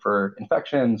for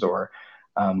infections or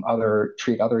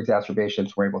treat other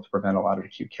exacerbations. We're able to prevent a lot of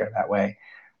acute care that way.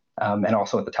 And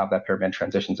also at the top of that pyramid,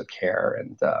 transitions of care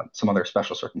and some other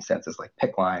special circumstances like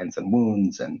PICC lines and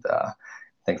wounds and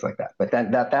things like that. But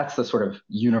that's the sort of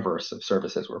universe of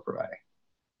services we're providing.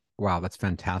 Wow, that's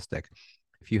fantastic.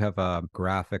 If you have a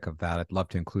graphic of that, I'd love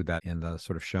to include that in the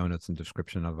sort of show notes and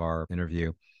description of our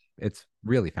interview. It's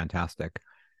really fantastic.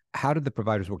 How do the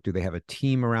providers work? Do they have a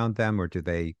team around them, or do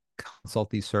they consult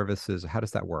these services? How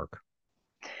does that work?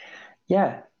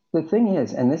 Yeah, the thing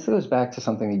is, and this goes back to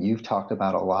something that you've talked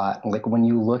about a lot, like when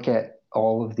you look at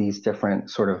all of these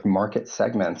different sort of market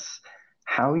segments,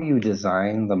 how you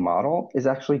design the model is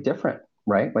actually different,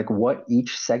 right? Like what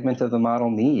each segment of the model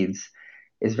needs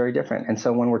is very different. And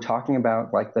so when we're talking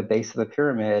about like the base of the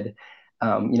pyramid,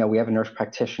 we have a nurse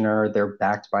practitioner, they're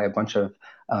backed by a bunch of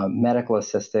medical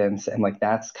assistants, and like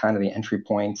that's kind of the entry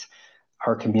point.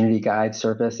 Our community guide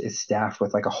service is staffed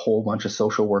with like a whole bunch of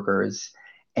social workers,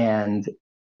 and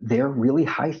they're really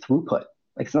high throughput.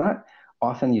 Like it's not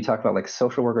often you talk about like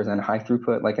social workers and high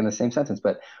throughput like in the same sentence,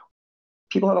 but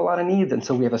people have a lot of needs, and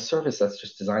so we have a service that's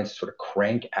just designed to sort of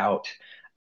crank out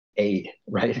aid,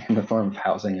 right, in the form of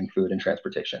housing and food and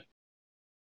transportation.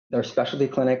 They're specialty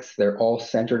clinics. They're all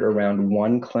centered around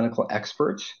one clinical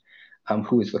expert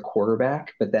who is the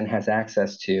quarterback, but then has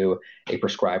access to a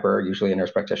prescriber, usually a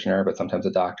nurse practitioner, but sometimes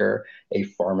a doctor, a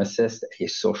pharmacist, a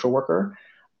social worker.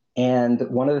 And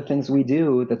one of the things we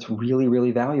do that's really,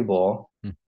 really valuable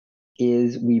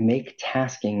is we make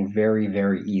tasking very,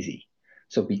 very easy.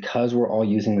 So because we're all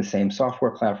using the same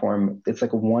software platform, it's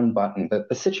like one button.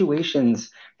 The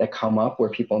situations that come up where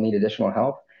people need additional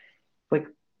help, like,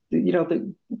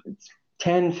 the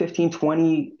 10, 15,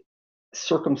 20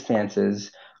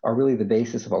 circumstances are really the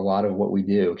basis of a lot of what we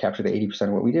do, capture the 80%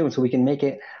 of what we do. And so we can make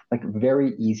it like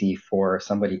very easy for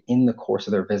somebody in the course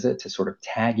of their visit to sort of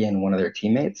tag in one of their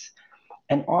teammates.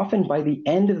 And often by the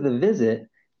end of the visit,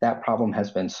 that problem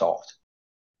has been solved.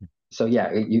 So yeah,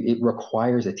 it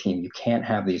requires a team. You can't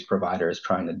have these providers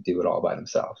trying to do it all by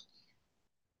themselves.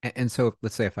 And so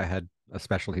let's say if I had a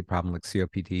specialty problem like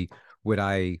COPD, would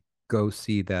I go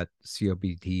see that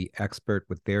COPD expert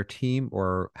with their team,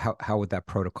 or how would that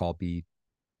protocol be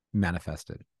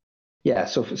manifested? Yeah.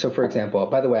 So for example,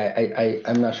 by the way,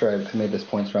 I'm not sure I made this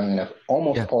point strong enough.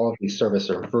 Almost Yeah. all of these services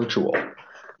are virtual.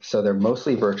 So they're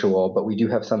mostly virtual, but we do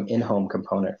have some in-home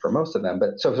component for most of them.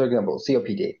 But so for example,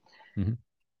 COPD, Mm-hmm.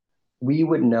 we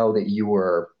would know that you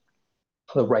were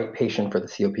the right patient for the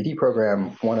COPD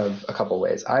program one of a couple of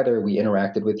ways. Either we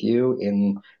interacted with you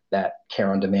in that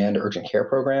care on demand urgent care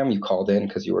program, you called in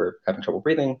because you were having trouble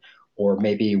breathing, or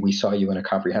maybe we saw you in a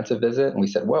comprehensive visit and we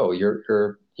said, "Whoa,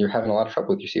 you're having a lot of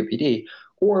trouble with your COPD,"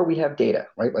 or we have data,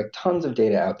 right? Like tons of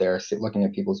data out there looking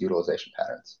at people's utilization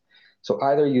patterns. So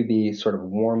either you'd be sort of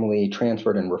warmly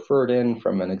transferred and referred in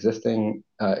from an existing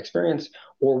experience,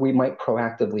 or we might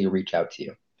proactively reach out to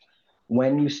you.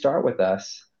 When you start with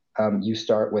us, you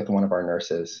start with one of our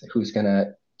nurses who's going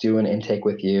to do an intake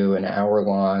with you, an hour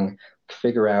long,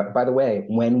 figure out. By the way,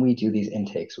 when we do these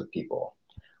intakes with people,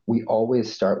 we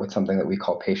always start with something that we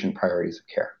call patient priorities of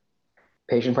care.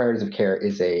 Patient priorities of care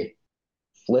is a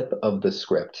flip of the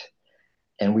script.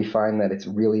 And we find that it's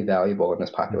really valuable in this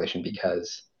population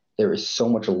because there is so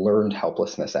much learned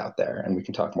helplessness out there, and we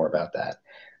can talk more about that,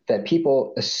 that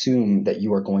people assume that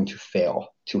you are going to fail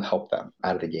to help them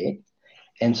out of the gate.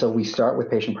 And so we start with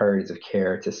patient priorities of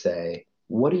care to say,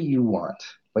 what do you want?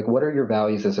 Like, what are your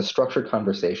values? There's a structured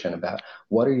conversation about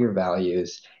what are your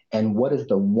values and what is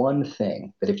the one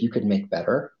thing that if you could make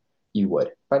better, you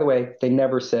would. By the way, they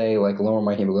never say like lower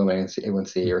my hemoglobin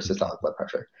A1C or systolic blood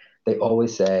pressure. They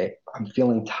always say, I'm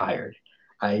feeling tired.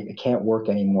 I can't work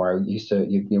anymore. I used to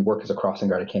work as a crossing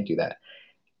guard. I can't do that.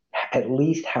 At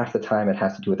least half the time it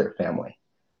has to do with their family.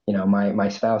 My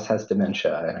spouse has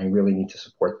dementia and I really need to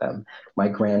support them. My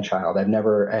grandchild,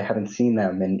 I haven't seen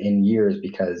them in years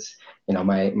because,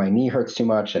 my knee hurts too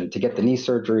much, and to get the knee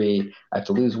surgery, I have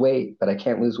to lose weight, but I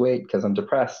can't lose weight because I'm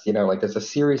depressed. Like there's a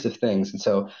series of things. And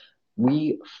so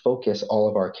we focus all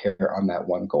of our care on that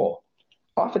one goal.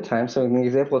 Oftentimes, so in the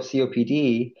example of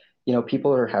COPD,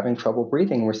 people are having trouble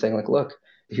breathing. We're saying like, look,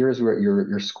 here's where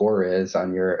your score is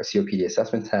on your COPD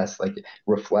assessment test, like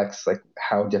reflects like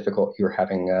how difficult you're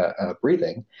having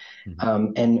breathing.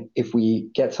 Mm-hmm. And if we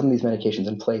get some of these medications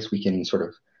in place, we can sort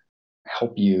of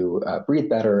help you breathe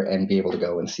better and be able to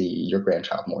go and see your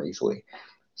grandchild more easily.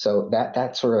 So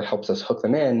that sort of helps us hook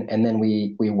them in, and then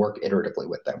we work iteratively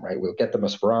with them, right? We'll get them a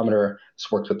spirometer.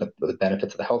 This works with the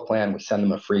benefits of the health plan. We send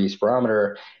them a free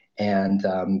spirometer, and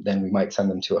then we might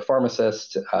send them to a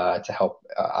pharmacist to help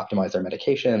optimize their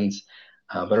medications.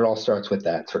 But it all starts with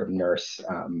that sort of nurse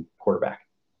quarterback.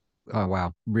 Oh,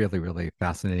 wow. Really, really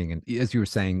fascinating. And as you were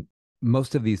saying,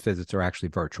 most of these visits are actually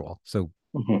virtual. So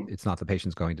Mm-hmm. it's not the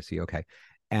patient's going to see. Okay.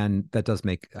 And that does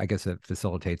make, I guess it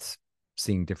facilitates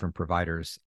seeing different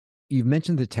providers. You've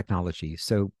mentioned the technology.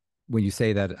 So when you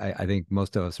say that, I think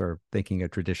most of us are thinking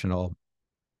of traditional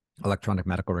electronic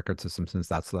medical record systems, since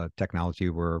that's the technology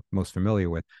we're most familiar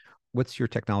with. What's your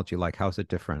technology like? How's it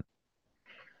different?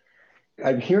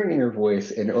 I'm hearing in your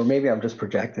voice, or maybe I'm just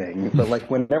projecting, but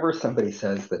like whenever somebody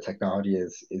says that technology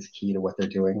is key to what they're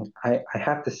doing, I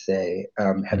have to say,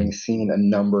 having Mm, seen a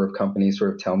number of companies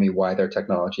sort of tell me why their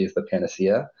technology is the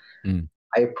panacea, mm,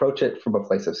 I approach it from a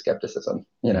place of skepticism.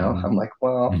 mm, I'm like,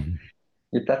 well, mm,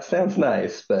 that sounds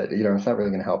nice, but it's not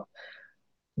really going to help.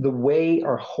 The way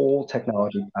our whole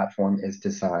technology platform is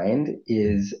designed mm,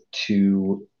 is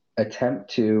to attempt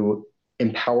to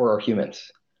empower our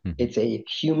humans. mm, It's a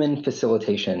human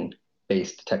facilitation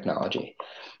based technology.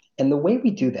 And the way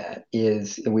we do that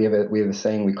is we have a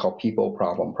saying we call people,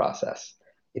 problem, process.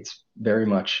 It's very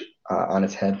much on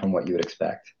its head from what you would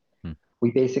expect. Hmm.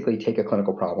 We basically take a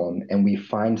clinical problem and we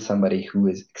find somebody who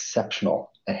is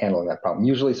exceptional at handling that problem.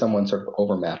 Usually someone sort of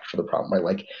overmatched for the problem, right?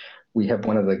 Like we have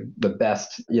one of the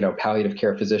best, palliative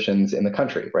care physicians in the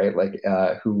country, right? Like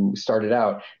who started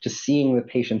out just seeing the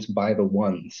patients by the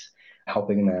ones,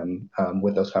 helping them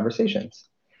with those conversations.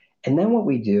 And then what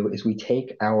we do is we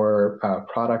take our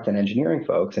product and engineering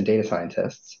folks and data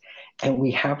scientists, and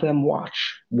we have them watch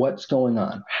what's going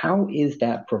on. How is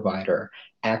that provider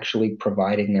actually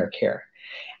providing their care?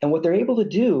 And what they're able to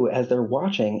do as they're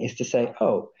watching is to say,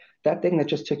 oh, that thing that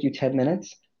just took you 10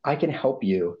 minutes, I can help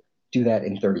you do that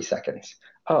in 30 seconds.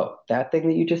 Oh, that thing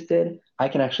that you just did, I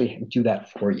can actually do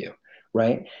that for you,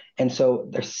 right? And so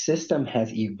their system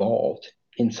has evolved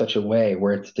in such a way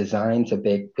where it's designed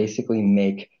to basically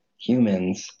make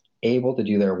humans able to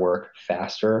do their work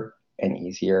faster and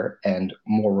easier and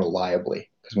more reliably,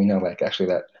 because we know like actually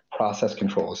that process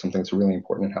control is something that's really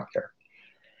important in healthcare.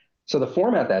 So the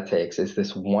format that takes is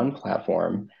this one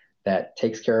platform that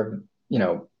takes care of,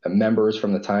 members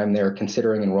from the time they're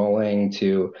considering enrolling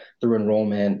to through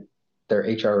enrollment, their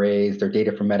HRAs, their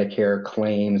data for Medicare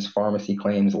claims, pharmacy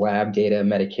claims, lab data,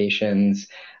 medications,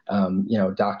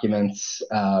 documents,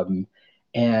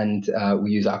 and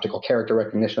we use optical character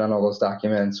recognition on all those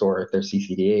documents, or if they're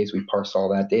CCDAs, we parse all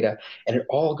that data, and it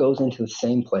all goes into the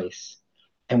same place,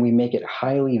 and we make it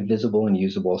highly visible and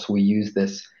usable. So we use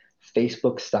this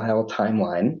Facebook style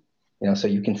timeline, so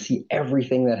you can see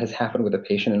everything that has happened with a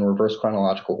patient in reverse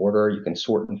chronological order. You can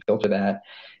sort and filter that.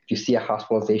 If you see a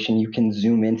hospitalization, you can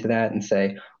zoom into that and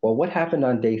say, well, what happened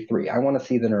on day 3? I want to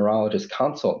see the neurologist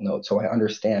consult note so I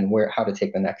understand how to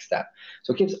take the next step.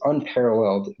 So it gives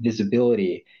unparalleled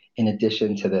visibility in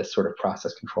addition to this sort of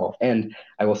process control. And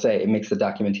I will say it makes the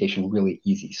documentation really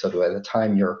easy. So by the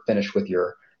time you're finished with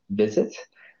your visit,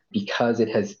 because it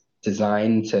has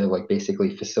designed to like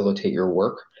basically facilitate your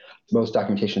work, most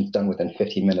documentation is done within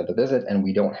 15 minutes of the visit, and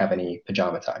we don't have any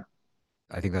pajama time.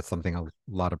 I think that's something a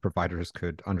lot of providers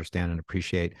could understand and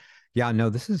appreciate. Yeah, no,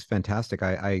 this is fantastic.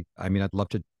 I mean, I'd love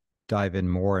to dive in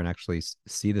more and actually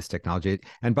see this technology.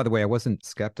 And by the way, I wasn't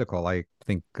skeptical. I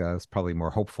think it's probably more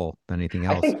hopeful than anything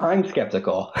I else. think I'm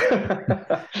skeptical.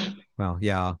 Well,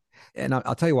 yeah. And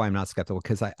I'll tell you why I'm not skeptical,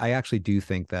 because I actually do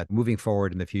think that moving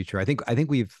forward in the future, I think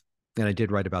we've, and I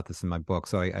did write about this in my book,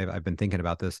 so I've been thinking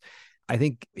about this. I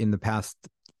think in the past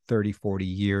 30, 40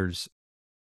 years,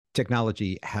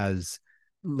 technology has,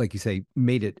 like you say,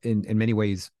 made it in many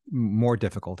ways more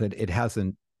difficult. It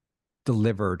hasn't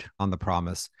delivered on the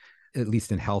promise, at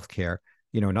least in healthcare.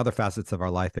 In other facets of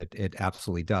our life, it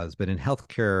absolutely does. But in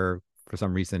healthcare, for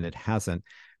some reason, it hasn't,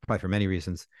 probably for many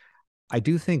reasons. I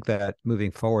do think that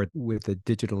moving forward with the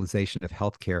digitalization of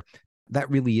healthcare, that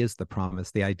really is the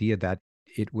promise, the idea that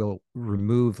it will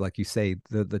remove, like you say,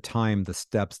 the time, the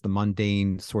steps, the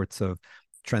mundane sorts of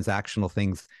transactional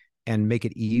things, and make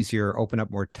it easier, open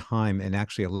up more time, and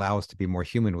actually allow us to be more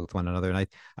human with one another. And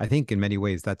I think in many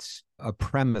ways that's a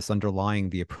premise underlying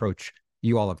the approach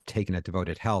you all have taken at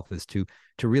Devoted Health, is to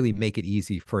really make it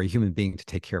easy for a human being to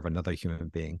take care of another human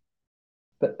being.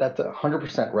 That's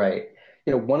 100% right.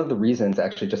 One of the reasons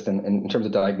actually just in terms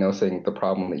of diagnosing the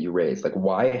problem that you raised, like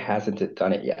why hasn't it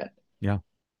done it yet? Yeah.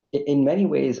 In many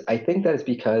ways, I think that is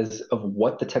because of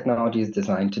what the technology is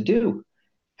designed to do.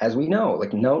 As we know,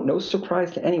 like no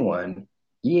surprise to anyone,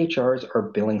 EHRs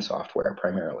are billing software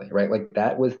primarily, right? Like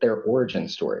that was their origin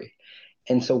story.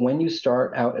 And so when you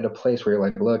start out at a place where you're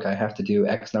like, look, I have to do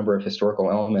X number of historical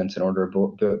elements in order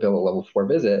to bill a level 4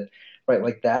 visit, right?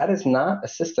 Like that is not a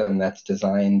system that's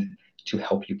designed to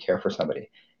help you care for somebody.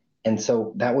 And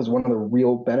so that was one of the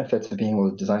real benefits of being able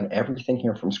to design everything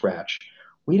here from scratch.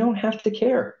 We don't have to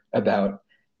care about,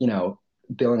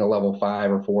 billing a level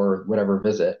 5 or 4, whatever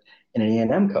visit in an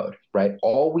E&M code, right?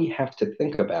 All we have to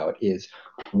think about is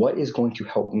what is going to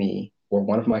help me or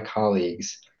one of my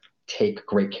colleagues take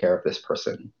great care of this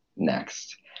person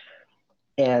next.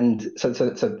 And so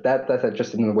that's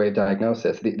just in the way of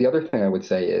diagnosis. The other thing I would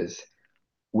say is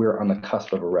we're on the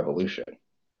cusp of a revolution,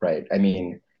 right? I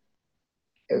mean,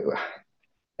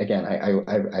 again,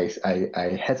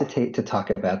 I hesitate to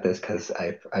talk about this because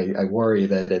I worry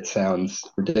that it sounds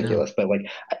No. ridiculous, but like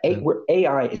No.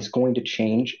 AI is going to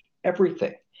change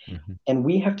everything. Mm-hmm. And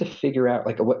we have to figure out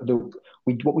like what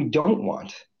we don't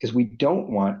want is we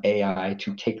don't want AI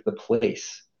to take the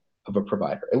place of a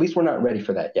provider. At least we're not ready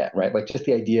for that yet, right? Like just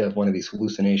the idea of one of these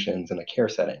hallucinations in a care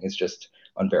setting is just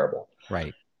unbearable.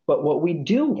 Right. But what we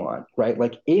do want, right?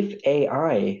 Like if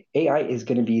AI is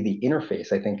going to be the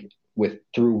interface, I think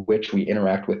through which we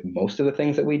interact with most of the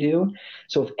things that we do.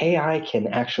 So if AI can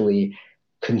actually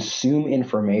consume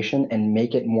information and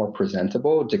make it more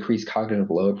presentable, decrease cognitive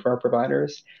load for our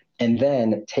providers, and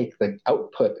then take the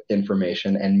output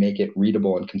information and make it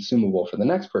readable and consumable for the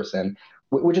next person,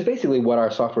 which is basically what our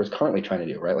software is currently trying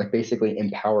to do, right? Like basically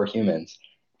empower humans.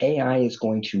 AI is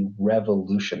going to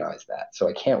revolutionize that. So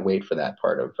I can't wait for that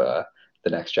part of the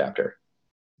next chapter.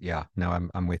 Yeah, no,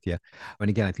 I'm with you. And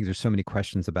again, I think there's so many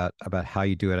questions about how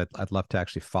you do it. I'd love to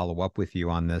actually follow up with you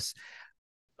on this.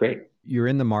 Great. You're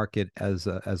in the market as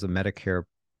a Medicare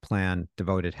plan,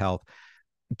 Devoted Health.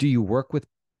 Do you work with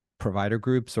provider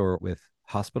groups or with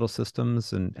hospital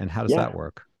systems, and how does Yeah. that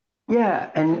work? Yeah,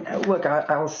 and look,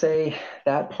 I'll say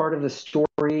that part of the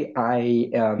story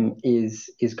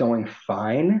is going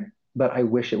fine, but I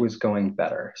wish it was going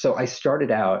better. So I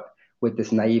started out with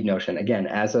this naive notion. Again,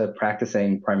 as a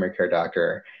practicing primary care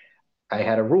doctor, I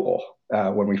had a rule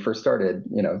when we first started,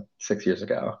 6 years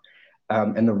ago,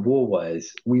 and the rule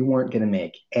was we weren't going to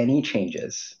make any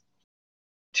changes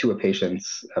to a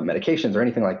patient's medications or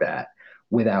anything like that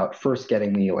without first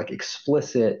getting the like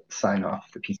explicit sign off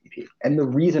of the PCP. And the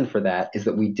reason for that is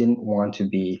that we didn't want to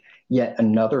be yet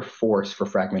another force for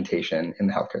fragmentation in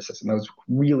the healthcare system. That was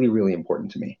really, really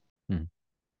important to me. Hmm.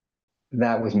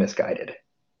 That was misguided.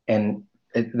 And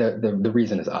the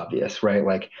reason is obvious, right?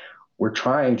 Like we're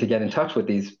trying to get in touch with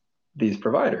these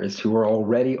providers who are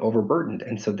already overburdened.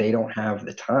 And so they don't have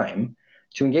the time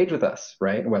to engage with us,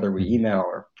 right? Whether we email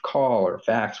or call or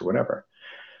fax or whatever.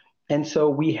 And so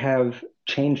we have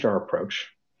changed our approach.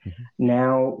 Mm-hmm.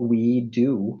 Now we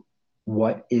do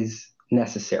what is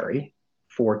necessary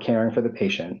for caring for the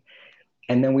patient.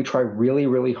 And then we try really,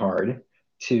 really hard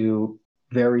to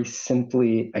very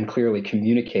simply and clearly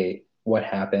communicate what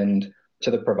happened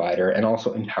to the provider and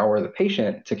also empower the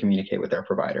patient to communicate with their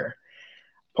provider.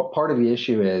 Part of the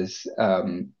issue is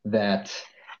that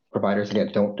providers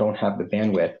again don't have the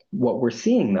bandwidth. What we're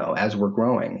seeing though, as we're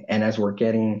growing and as we're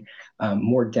getting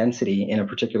more density in a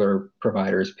particular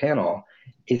provider's panel,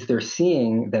 is they're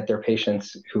seeing that their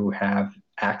patients who have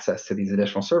access to these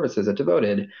additional services at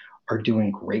Devoted are doing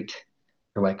great.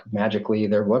 They're like magically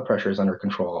their blood pressure is under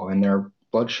control and their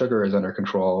blood sugar is under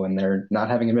control and they're not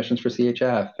having admissions for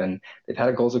CHF and they've had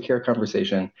a goals of care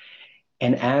conversation.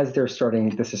 And as this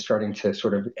is starting to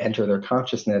sort of enter their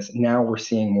consciousness, now we're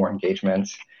seeing more engagement.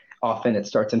 Often it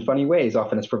starts in funny ways.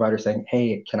 Often it's providers saying,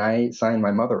 hey, can I sign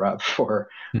my mother up for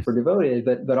Devoted?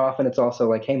 But often it's also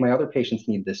like, hey, my other patients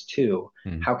need this too.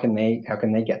 Mm-hmm. How can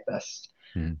they get this?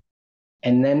 Mm-hmm.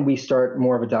 And then we start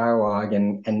more of a dialogue,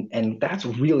 and that's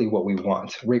really what we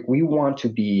want. We want to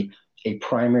be a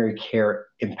primary care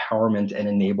empowerment and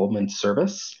enablement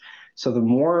service. So the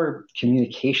more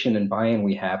communication and buy-in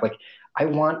we have, like I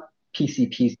want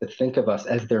PCPs to think of us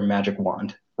as their magic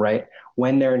wand, right?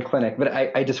 When they're in clinic. But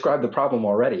I described the problem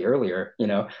already earlier,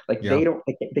 like Yeah.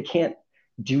 they can't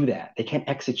do that. They can't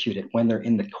execute it when they're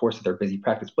in the course of their busy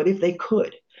practice. But if they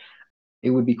could, it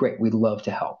would be great. We'd love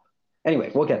to help.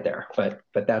 Anyway, we'll get there. But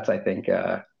that's I think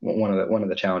one of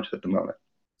the challenges at the moment.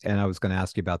 And I was going to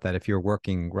ask you about that. If you're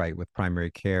working right with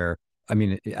primary care, I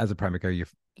mean, as a primary care,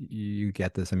 you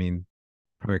get this. I mean,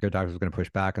 primary care doctors are going to push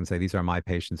back and say, these are my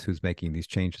patients. Who's making these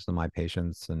changes to my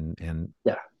patients? And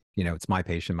Yeah. It's my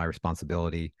patient, my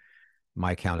responsibility,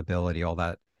 my accountability, all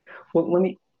that. Well, let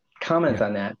me comment Yeah.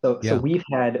 on that. So Yeah. we've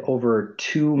had over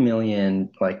 2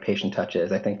 million like patient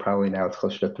touches. I think probably now it's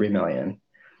closer to 3 million.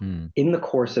 Hmm. In the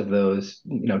course of those,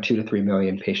 2 to 3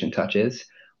 million patient touches,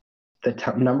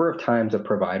 the number of times a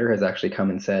provider has actually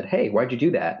come and said, hey, why'd you do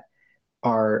that?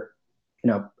 Are,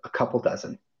 a couple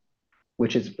dozen,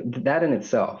 which is that in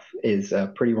itself is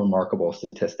a pretty remarkable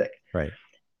statistic. Right.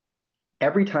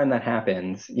 Every time that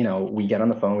happens, we get on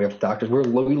the phone, we have doctors, we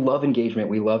love engagement,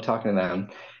 we love talking to them.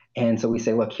 And so we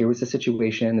say, look, here was the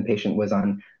situation. The patient was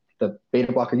on the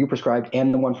beta blocker you prescribed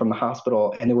and the one from the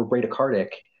hospital, and they were bradycardic.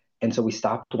 And so we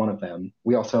stopped one of them.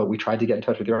 We tried to get in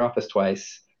touch with your office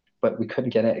twice, but we couldn't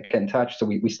get in touch. So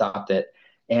we stopped it.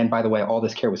 And by the way, all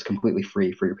this care was completely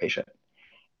free for your patient.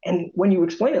 And when you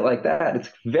explain it like that, it's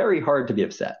very hard to be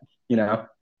upset,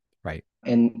 Right.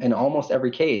 In almost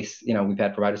every case, we've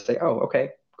had providers say, oh, okay,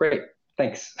 great,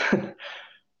 thanks.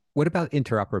 What about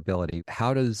interoperability?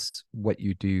 How does what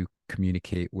you do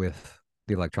communicate with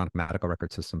the electronic medical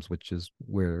record systems, which is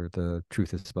where the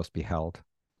truth is supposed to be held?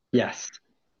 Yes,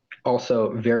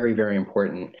 also very, very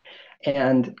important.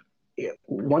 And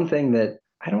one thing that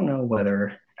I don't know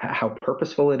how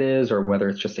purposeful it is or whether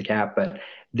it's just a gap, but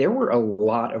there were a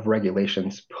lot of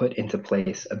regulations put into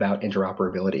place about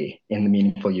interoperability in the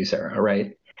meaningful use era,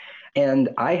 right? And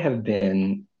I have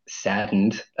been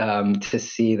saddened to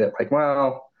see that, like,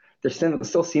 well,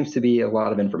 still seems to be a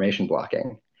lot of information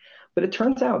blocking. But it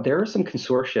turns out there are some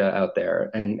consortia out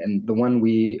there, and the one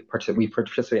we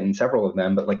participate in several of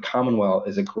them, but like Commonwealth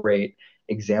is a great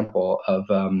example of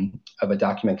a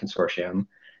document consortium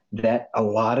that a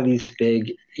lot of these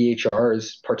big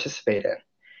EHRs participate in.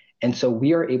 And so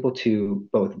we are able to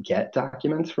both get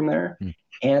documents from there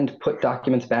and put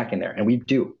documents back in there. And we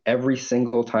do every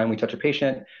single time we touch a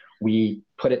patient, we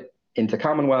put it into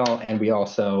Commonwealth, and we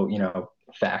also,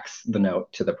 fax the note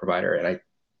to the provider. And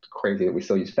it's crazy that we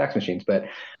still use fax machines, but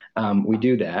we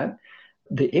do that.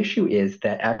 The issue is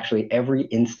that actually every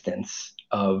instance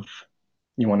of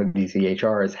one of these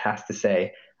EHRs has to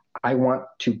say, I want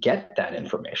to get that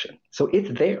information. So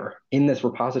it's there in this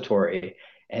repository.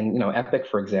 And Epic,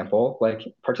 for example, like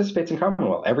participates in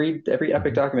Commonwealth. Every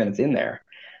Epic document is in there.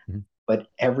 But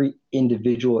every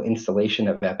individual installation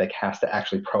of Epic has to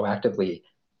actually proactively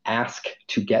ask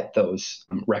to get those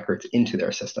records into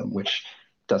their system, which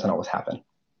doesn't always happen.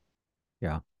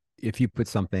 Yeah. If you put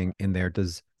something in there,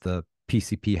 does the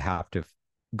PCP have to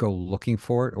go looking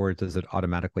for it, or does it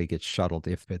automatically get shuttled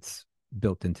if it's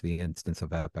built into the instance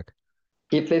of Epic?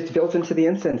 If it's built into the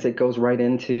instance, it goes right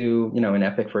into, in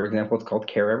Epic, for example, it's called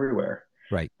Care Everywhere.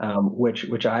 Right.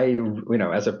 Which I,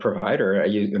 as a provider,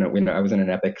 I was in an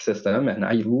Epic system and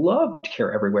I loved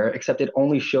Care Everywhere, except it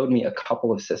only showed me a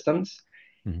couple of systems.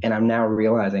 And I'm now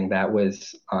realizing that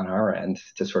was on our end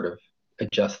to sort of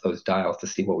adjust those dials to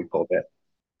see what we pulled in.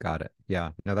 Got it. Yeah.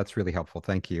 No, that's really helpful.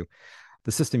 Thank you.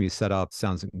 The system you set up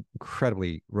sounds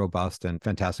incredibly robust and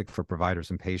fantastic for providers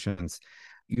and patients.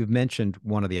 You've mentioned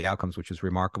one of the outcomes, which is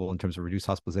remarkable in terms of reduced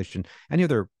hospitalization. Any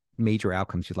other major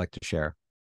outcomes you'd like to share?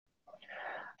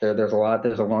 There's a lot.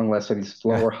 There's a long list of these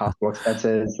lower hospital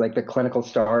expenses. Like the clinical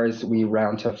stars, we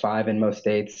round to 5 in most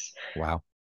states. Wow.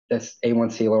 That's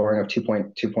A1C lowering of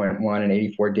 2.1 in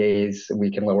 84 days.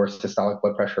 We can lower systolic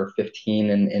blood pressure 15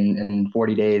 in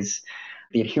 40 days.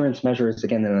 The adherence measures,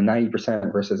 again, in the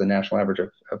 90% versus a national average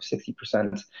of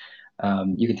 60%.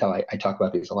 You can tell I talk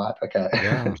about these a lot.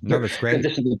 Yeah, no, that's great.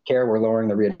 Transition to care, we're lowering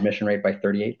the readmission rate by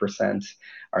 38%.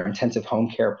 Our intensive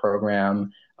home care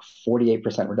program,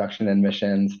 48% reduction in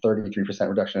admissions, 33%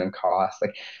 reduction in costs.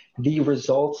 Like the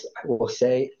results, I will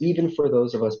say, even for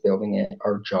those of us building it,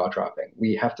 are jaw-dropping.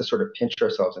 We have to sort of pinch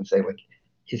ourselves and say, like,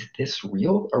 is this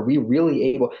real? Are we really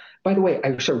able? By the way,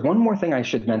 one more thing I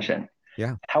should mention.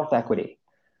 Yeah. Health equity.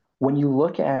 When you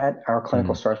look at our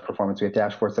clinical stars performance, we have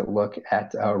dashboards that look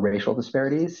at racial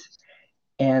disparities.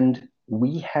 And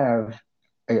we have,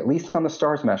 at least on the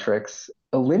stars metrics,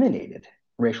 eliminated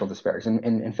racial disparities. And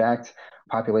in fact,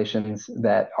 populations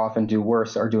that often do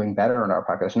worse are doing better in our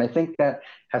population. I think that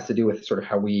has to do with sort of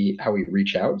how we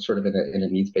reach out, sort of in a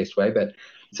needs-based way. But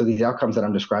so these outcomes that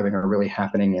I'm describing are really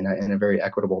happening in a very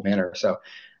equitable manner. So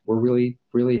we're really,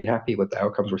 really happy with the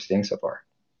outcomes we're seeing so far.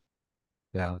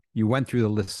 Yeah, you went through the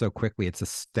list so quickly. It's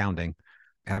astounding.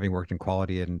 Having worked in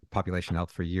quality and population health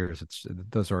for years,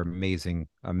 those are amazing,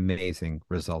 amazing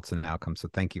results and outcomes. So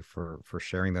thank you for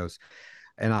sharing those.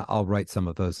 And I'll write some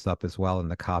of those up as well in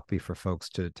the copy for folks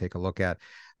to take a look at.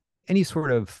 Any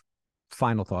sort of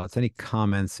final thoughts, any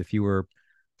comments if you were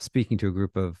speaking to a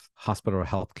group of hospital or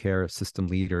healthcare system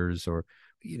leaders, or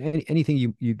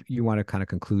anything you want to kind of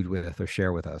conclude with or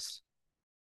share with us?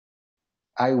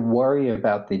 I worry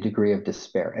about the degree of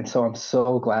despair. And so I'm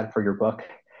so glad for your book.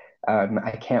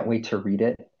 I can't wait to read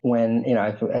it. When,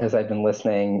 as I've been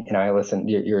listening, I listened,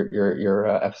 your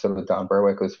episode with Don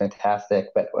Berwick was fantastic,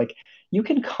 but like you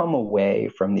can come away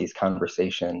from these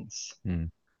conversations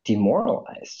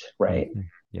demoralized, right?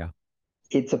 Yeah.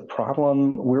 It's a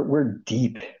problem. We're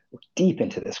deep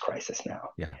into this crisis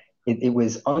now. Yeah. It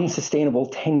was unsustainable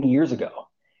 10 years ago.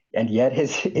 And yet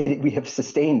we have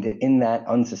sustained it in that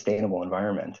unsustainable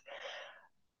environment.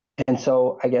 And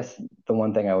so I guess the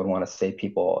one thing I would want to say to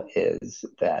people is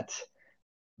that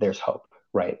there's hope,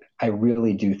 right? I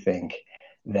really do think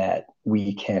that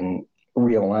we can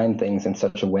realign things in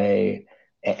such a way.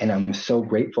 And I'm so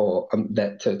grateful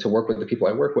that to work with the people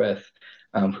I work with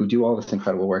who do all this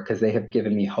incredible work, because they have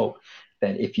given me hope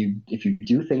that if you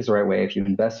do things the right way, if you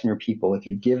invest in your people, if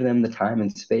you give them the time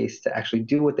and space to actually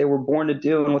do what they were born to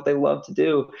do and what they love to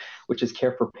do, which is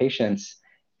care for patients,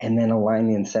 and then align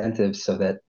the incentives so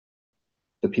that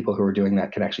the people who are doing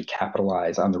that can actually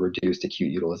capitalize on the reduced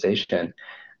acute utilization,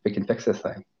 we can fix this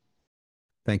thing.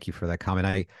 Thank you for that comment.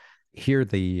 I hear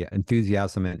the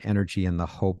enthusiasm and energy and the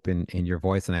hope in your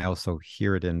voice. And I also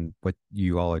hear it in what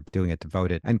you all are doing at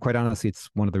Devoted. And quite honestly, it's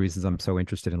one of the reasons I'm so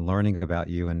interested in learning about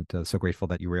you, and so grateful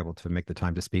that you were able to make the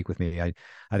time to speak with me. I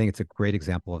think it's a great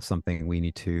example of something we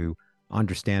need to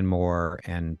understand more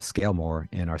and scale more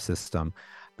in our system.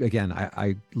 Again,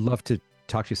 I love to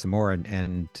talk to you some more,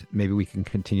 and maybe we can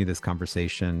continue this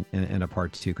conversation in a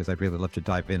part two, because I'd really love to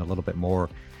dive in a little bit more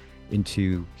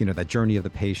into, that journey of the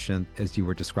patient as you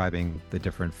were describing the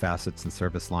different facets and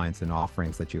service lines and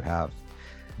offerings that you have.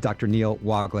 Dr. Neil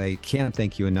Wagle, can't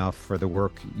thank you enough for the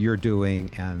work you're doing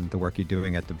and the work you're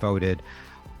doing at Devoted.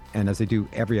 And as I do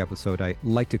every episode, I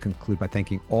like to conclude by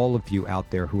thanking all of you out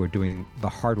there who are doing the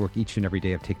hard work each and every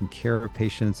day of taking care of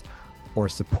patients or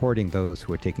supporting those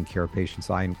who are taking care of patients.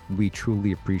 We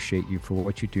truly appreciate you for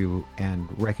what you do and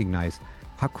recognize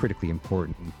how critically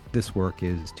important this work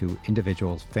is to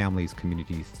individuals, families,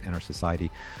 communities, and our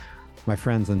society. My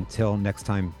friends, until next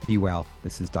time, be well.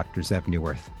 This is Dr. Zeev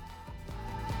Neuwirth.